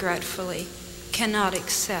very regretfully cannot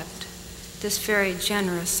accept this very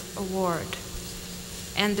generous award.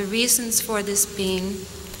 And the reasons for this being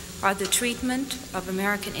are the treatment of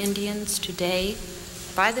American Indians today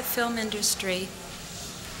by the film industry,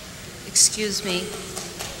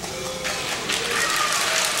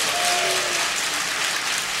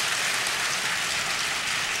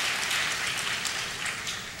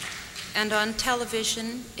 and on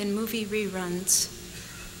television in movie reruns,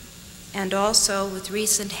 and also with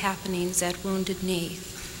recent happenings at Wounded Knee.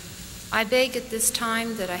 I beg at this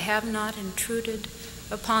time that I have not intruded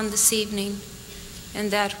upon this evening,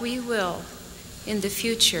 and that we will, in the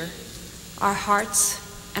future, our hearts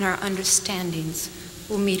and our understandings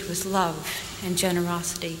will meet with love and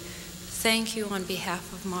generosity. Thank you on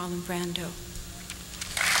behalf of Marlon Brando.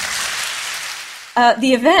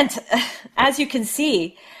 The event, as you can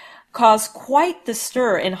see, caused quite the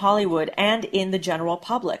stir in Hollywood and in the general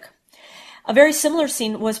public. A very similar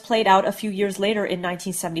scene was played out a few years later in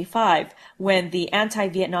 1975, when the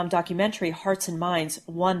anti-Vietnam documentary Hearts and Minds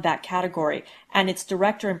won that category, and its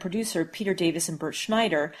director and producer, Peter Davis and Bert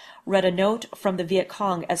Schneider, read a note from the Viet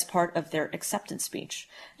Cong as part of their acceptance speech.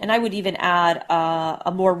 And I would even add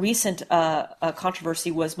a more recent controversy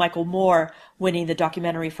was Michael Moore winning the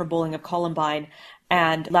documentary for Bowling of Columbine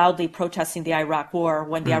and loudly protesting the Iraq War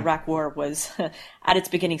when the Iraq War was at its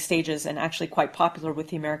beginning stages and actually quite popular with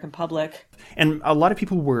the American public. And a lot of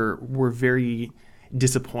people were very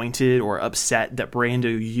disappointed or upset that Brando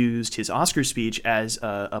used his Oscar speech as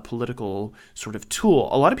a political sort of tool.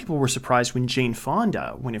 A lot of people were surprised when Jane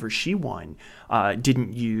Fonda, whenever she won,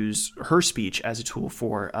 didn't use her speech as a tool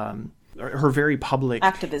for her very public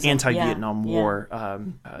activism, anti-Vietnam War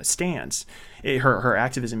stance. Her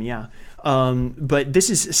activism, but this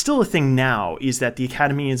is still a thing now, is that the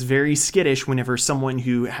Academy is very skittish whenever someone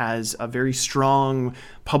who has a very strong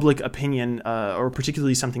public opinion, or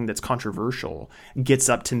particularly something that's controversial, gets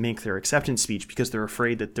up to make their acceptance speech, because they're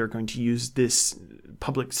afraid that they're going to use this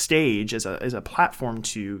public stage as a platform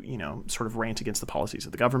to, sort of rant against the policies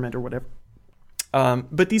of the government or whatever.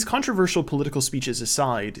 But these controversial political speeches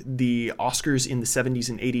aside, the Oscars in the 70s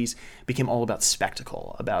and 80s became all about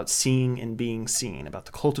spectacle, about seeing and being seen, about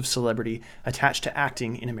the cult of celebrity attached to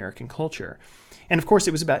acting in American culture. And of course,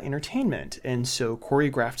 it was about entertainment, and so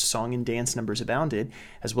choreographed song and dance numbers abounded,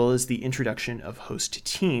 as well as the introduction of host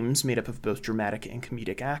teams made up of both dramatic and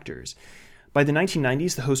comedic actors. By the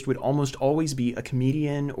 1990s, the host would almost always be a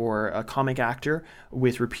comedian or a comic actor,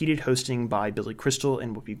 with repeated hosting by Billy Crystal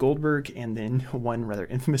and Whoopi Goldberg, and then one rather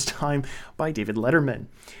infamous time by David Letterman.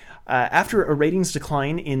 After a ratings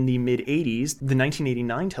decline in the mid-'80s, the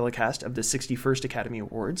 1989 telecast of the 61st Academy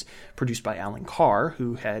Awards, produced by Alan Carr,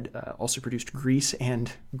 who had also produced Grease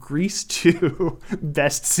and Grease 2,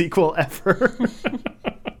 best sequel ever,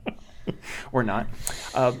 or not,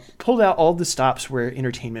 pulled out all the stops where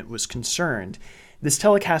entertainment was concerned. This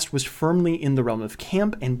telecast was firmly in the realm of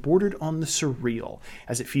camp and bordered on the surreal,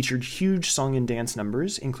 as it featured huge song and dance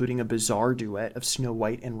numbers, including a bizarre duet of Snow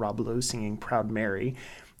White and Rob Lowe singing Proud Mary,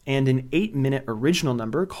 and an 8-minute original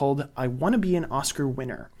number called I Wanna Be an Oscar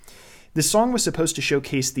Winner. This song was supposed to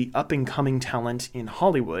showcase the up-and-coming talent in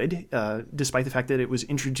Hollywood, despite the fact that it was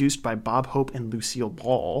introduced by Bob Hope and Lucille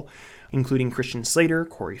Ball, including Christian Slater,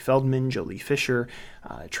 Corey Feldman, Jolie Fisher,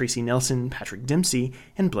 Tracy Nelson, Patrick Dempsey,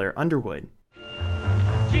 and Blair Underwood.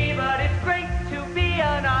 Gee, but it's great to be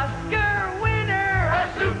an Oscar winner!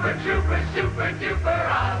 A super duper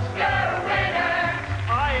Oscar winner!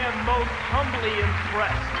 I am most humbly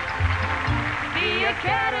impressed. The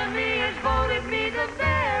Academy has voted me the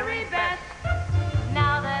very best.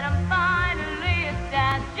 Now that I'm finally a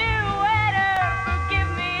statuetter, forgive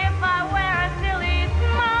me if I wear a silly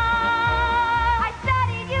smile. I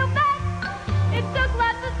studied, you bet. It took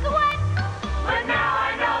lots of sweat. But now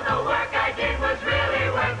I know the work I did was really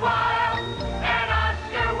worthwhile. An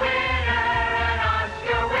Oscar winner.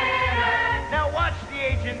 Now watch the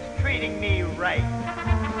agents treating me right.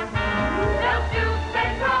 They'll shoot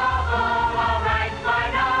and grovel, I'll write my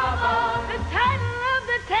novel. The title of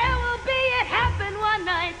the tale will be It Happened One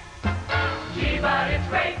Night. Gee, but it's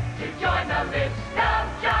great to join the list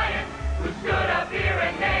of giants who stood up here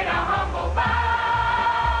and made a humble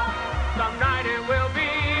bow. Some night it will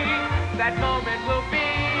be, that moment will be.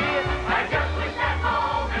 I just wish that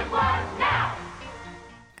moment was now.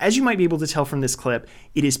 As you might be able to tell from this clip,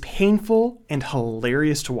 it is painful and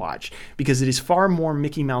hilarious to watch, because it is far more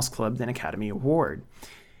Mickey Mouse Club than Academy Award.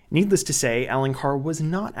 Needless to say, Alan Carr was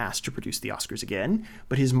not asked to produce the Oscars again,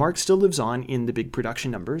 but his mark still lives on in the big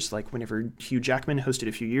production numbers, like whenever Hugh Jackman hosted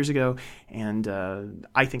a few years ago, and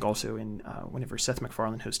I think also in whenever Seth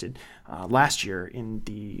MacFarlane hosted last year in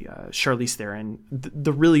the Charlize Theron,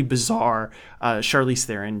 the really bizarre Charlize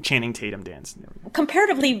Theron Channing Tatum dance.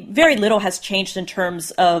 Comparatively, very little has changed in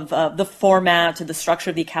terms of the format and the structure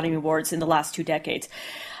of the Academy Awards in the last 2 decades,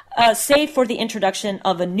 save for the introduction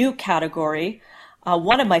of a new category,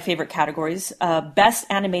 one of my favorite categories, Best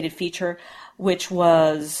Animated Feature, which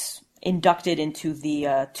was inducted into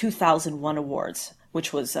the 2001 awards,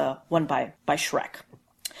 which was won by Shrek.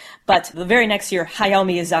 But the very next year, Hayao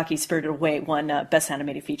Miyazaki's Spirited Away won Best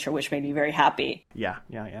Animated Feature, which made me very happy. Yeah.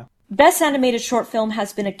 Best Animated Short Film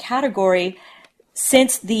has been a category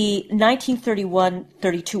since the 1931-32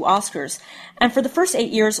 Oscars. And for the first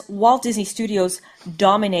 8 years, Walt Disney Studios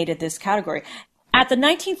dominated this category. At the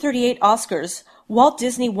 1938 Oscars, Walt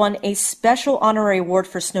Disney won a special honorary award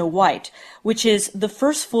for Snow White, which is the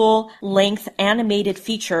first full-length animated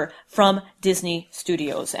feature from Disney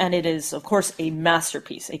Studios. And it is, of course, a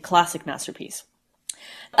masterpiece, a classic masterpiece.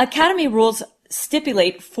 Academy rules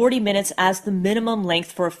stipulate 40 minutes as the minimum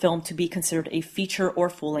length for a film to be considered a feature or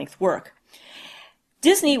full-length work.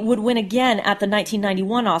 Disney would win again at the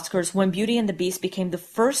 1991 Oscars when Beauty and the Beast became the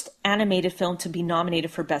first animated film to be nominated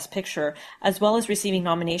for Best Picture, as well as receiving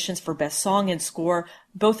nominations for Best Song and Score,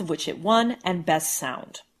 both of which it won, and Best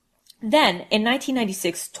Sound. Then, in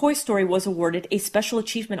 1996, Toy Story was awarded a Special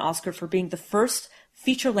Achievement Oscar for being the first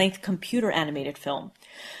feature-length computer-animated film.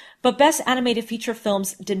 But Best Animated Feature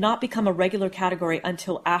Films did not become a regular category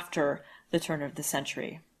until after the turn of the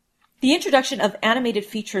century. The introduction of animated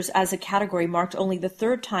features as a category marked only the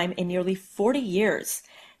third time in nearly 40 years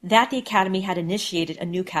that the Academy had initiated a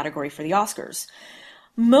new category for the Oscars.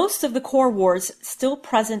 Most of the core awards still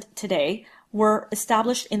present today were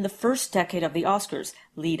established in the first decade of the Oscars: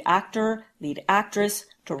 lead actor, lead actress,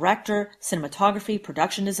 director, cinematography,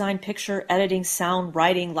 production design, picture, editing, sound,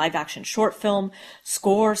 writing, live-action short film,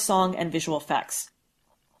 score, song, and visual effects.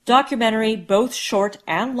 Documentary, both short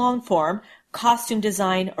and long form, costume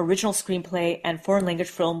design, original screenplay, and foreign language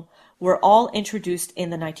film were all introduced in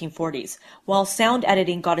the 1940s, while sound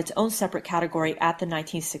editing got its own separate category at the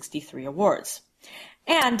 1963 awards.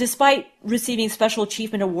 And despite receiving Special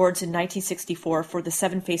Achievement Awards in 1964 for The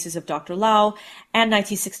Seven Faces of Dr. Lao and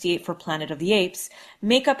 1968 for Planet of the Apes,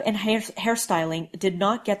 makeup and hairstyling did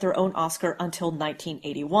not get their own Oscar until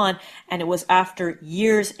 1981, and it was after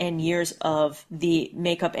years and years of the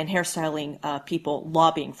makeup and hairstyling people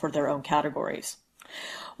lobbying for their own categories.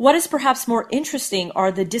 What is perhaps more interesting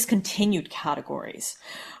are the discontinued categories.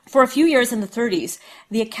 For a few years in the 30s,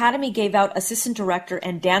 the Academy gave out Assistant Director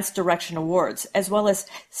and Dance Direction Awards, as well as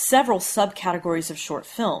several subcategories of short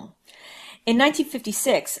film. In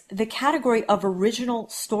 1956, the category of Original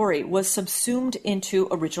Story was subsumed into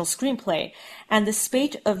Original Screenplay, and the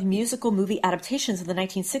spate of musical movie adaptations in the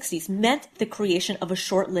 1960s meant the creation of a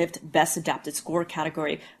short-lived Best Adapted Score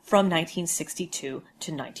category from 1962 to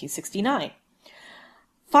 1969.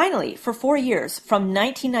 Finally, for 4 years, from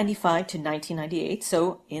 1995 to 1998,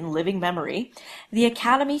 so in living memory, the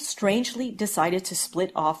Academy strangely decided to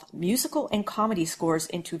split off musical and comedy scores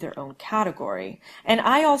into their own category. And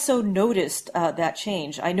I also noticed that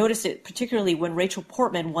change. I noticed it particularly when Rachel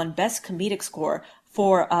Portman won Best Comedic Score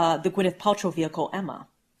for the Gwyneth Paltrow vehicle Emma.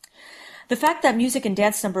 The fact that music and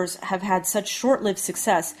dance numbers have had such short-lived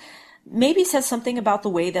success maybe says something about the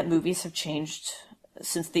way that movies have changed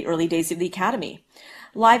since the early days of the Academy.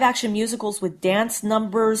 Live-action musicals with dance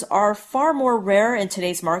numbers are far more rare in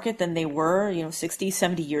today's market than they were, 60,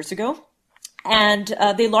 70 years ago. And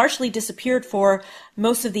they largely disappeared for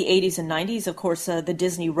most of the 80s and 90s. Of course, the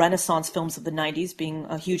Disney Renaissance films of the 90s being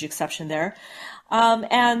a huge exception there.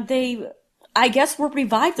 And they, I guess, were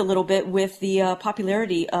revived a little bit with the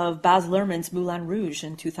popularity of Baz Luhrmann's Moulin Rouge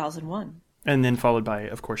in 2001. And then followed by,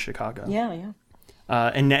 of course, Chicago. Yeah.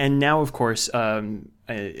 And now, of course,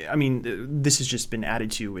 I mean, this has just been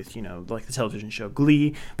added to with, like the television show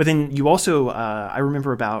Glee. But then you also, I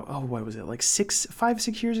remember about, what was it, like 5,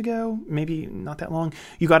 6 years ago? Maybe not that long.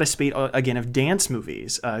 You got a spate, again, of dance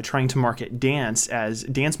movies, trying to market dance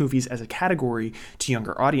movies as a category to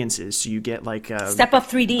younger audiences. So you get like... Step Up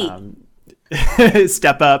 3D.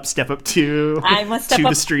 Step Up 2, I'm a Step To Up,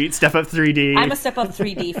 the Street, Step Up 3D. I'm a Step Up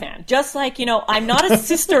 3D fan. Just like, I'm not a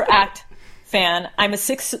Sister Act fan. I'm a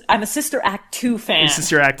Sister Act 2 fan.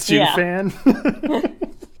 Sister Act 2 fan.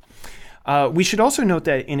 We should also note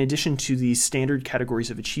that in addition to the standard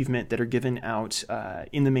categories of achievement that are given out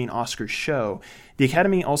in the main Oscars show, the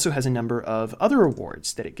Academy also has a number of other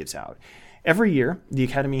awards that it gives out. Every year, the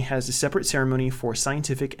Academy has a separate ceremony for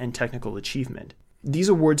scientific and technical achievement. These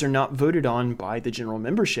awards are not voted on by the general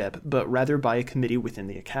membership, but rather by a committee within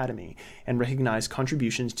the Academy, and recognize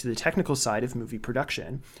contributions to the technical side of movie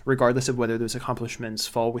production, regardless of whether those accomplishments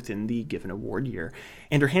fall within the given award year,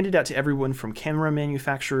 and are handed out to everyone from camera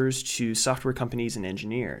manufacturers to software companies and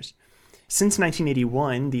engineers. Since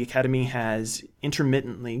 1981, the Academy has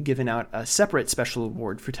intermittently given out a separate special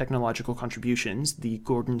award for technological contributions, the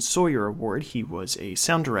Gordon Sawyer Award. He was a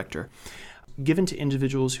sound director, given to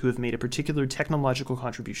individuals who have made a particular technological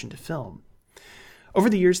contribution to film. Over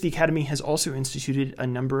the years, the Academy has also instituted a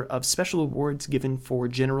number of special awards given for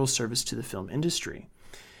general service to the film industry.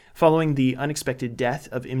 Following the unexpected death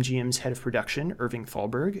of MGM's head of production, Irving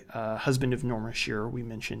Thalberg, husband of Norma Shearer, we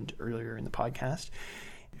mentioned earlier in the podcast,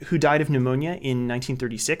 who died of pneumonia in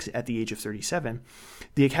 1936 at the age of 37,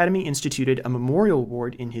 the Academy instituted a memorial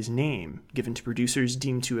award in his name, given to producers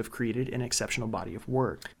deemed to have created an exceptional body of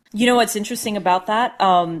work. You know what's interesting about that?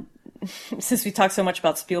 Since we talked so much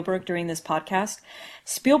about Spielberg during this podcast,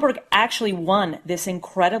 Spielberg actually won this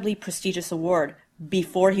incredibly prestigious award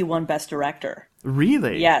before he won Best Director.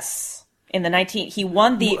 Really? Yes. He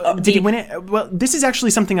won the... Did he win it? Well, this is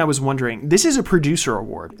actually something I was wondering. This is a producer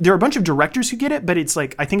award. There are a bunch of directors who get it, but it's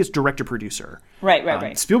like, I think it's director-producer.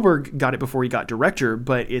 Right. Spielberg got it before he got director,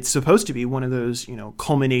 but it's supposed to be one of those,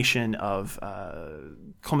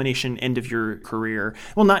 culmination end of your career.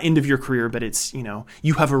 Well, not end of your career, but it's,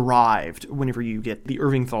 you have arrived whenever you get the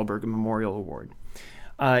Irving Thalberg Memorial Award.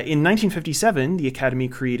 In 1957, the Academy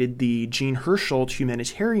created the Jean Hersholt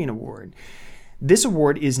Humanitarian Award. This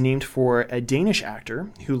award is named for a Danish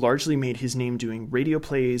actor who largely made his name doing radio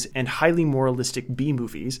plays and highly moralistic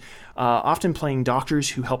B-movies, often playing doctors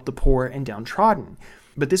who helped the poor and downtrodden.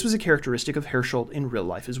 But this was a characteristic of Hersholt in real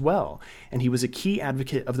life as well, and he was a key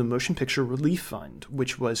advocate of the Motion Picture Relief Fund,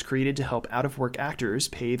 which was created to help out-of-work actors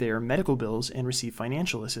pay their medical bills and receive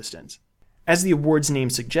financial assistance. As the award's name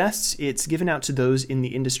suggests, it's given out to those in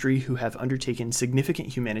the industry who have undertaken significant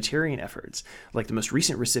humanitarian efforts, like the most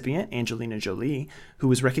recent recipient, Angelina Jolie, who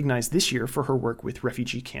was recognized this year for her work with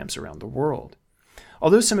refugee camps around the world.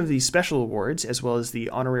 Although some of these special awards, as well as the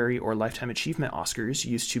honorary or lifetime achievement Oscars,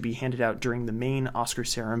 used to be handed out during the main Oscar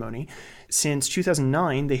ceremony, since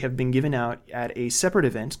 2009 they have been given out at a separate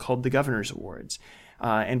event called the Governor's Awards.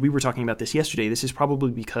 And we were talking about this yesterday. This is probably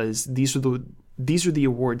because these are the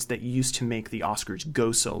awards that used to make the Oscars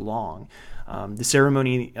go so long. The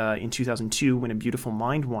ceremony in 2002, when A Beautiful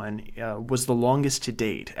Mind won, was the longest to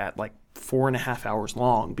date at like 4.5 hours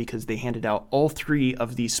long, because they handed out all 3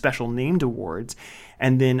 of these special named awards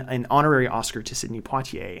and then an honorary Oscar to Sidney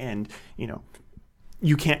Poitier. And,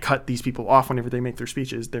 you can't cut these people off whenever they make their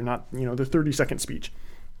speeches. They're not, their 30-second speech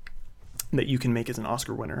that you can make as an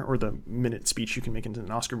Oscar winner, or the minute speech you can make as an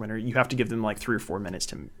Oscar winner. You have to give them like 3 or 4 minutes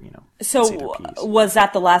to, So say their piece. Was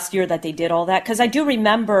that the last year that they did all that? Because I do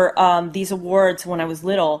remember these awards when I was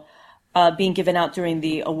little being given out during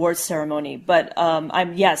the awards ceremony. But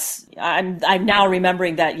I'm now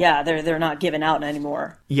remembering that they're not given out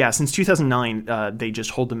anymore. Yeah, since 2009, they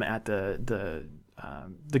just hold them at the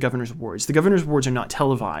Governor's Awards. The Governor's Awards are not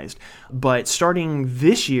televised, but starting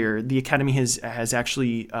this year, the Academy has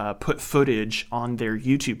actually put footage on their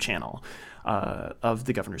YouTube channel of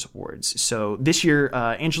the Governor's Awards. So this year,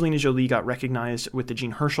 Angelina Jolie got recognized with the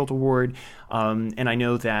Jean Hersholt Award, and I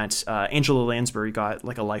know that Angela Lansbury got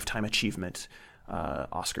like a Lifetime Achievement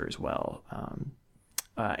Oscar as well.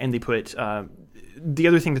 And they put the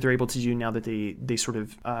other thing that they're able to do now that they sort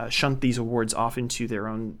of shunt these awards off into their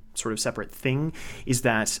own sort of separate thing is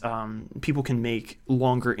that people can make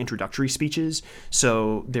longer introductory speeches.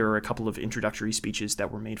 So there are a couple of introductory speeches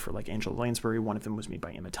that were made for like Angela Lansbury. One of them was made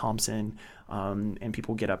by Emma Thompson, and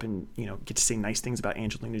people get up and get to say nice things about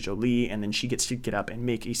Angelina Jolie, and then she gets to get up and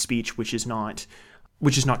make a speech which is not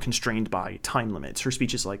constrained by time limits. Her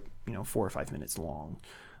speech is like 4 or 5 minutes long.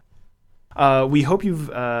 We hope you've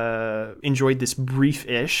enjoyed this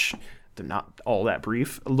brief-ish, not all that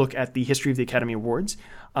brief, look at the history of the Academy Awards.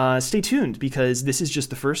 Stay tuned, because this is just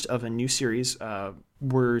the first of a new series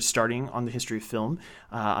we're starting on the history of film.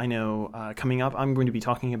 I know coming up I'm going to be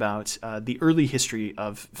talking about the early history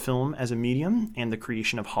of film as a medium and the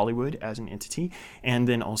creation of Hollywood as an entity, and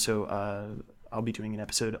then also I'll be doing an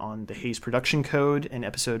episode on the Hays Production Code, an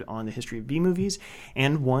episode on the history of B-movies,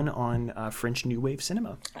 and one on French New Wave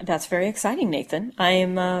cinema. That's very exciting, Nathan.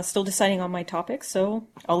 I'm still deciding on my topics, so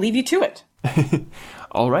I'll leave you to it.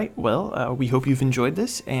 All right. Well, we hope you've enjoyed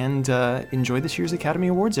this, and enjoy this year's Academy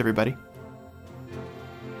Awards, everybody.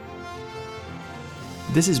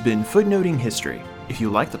 This has been Footnoting History. If you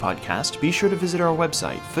like the podcast, be sure to visit our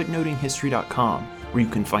website, footnotinghistory.com, where you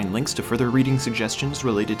can find links to further reading suggestions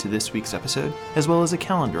related to this week's episode, as well as a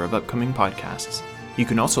calendar of upcoming podcasts. You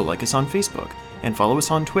can also like us on Facebook, and follow us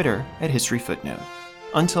on Twitter at History Footnote.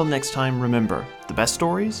 Until next time, remember, the best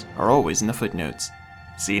stories are always in the footnotes.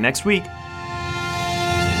 See you next week!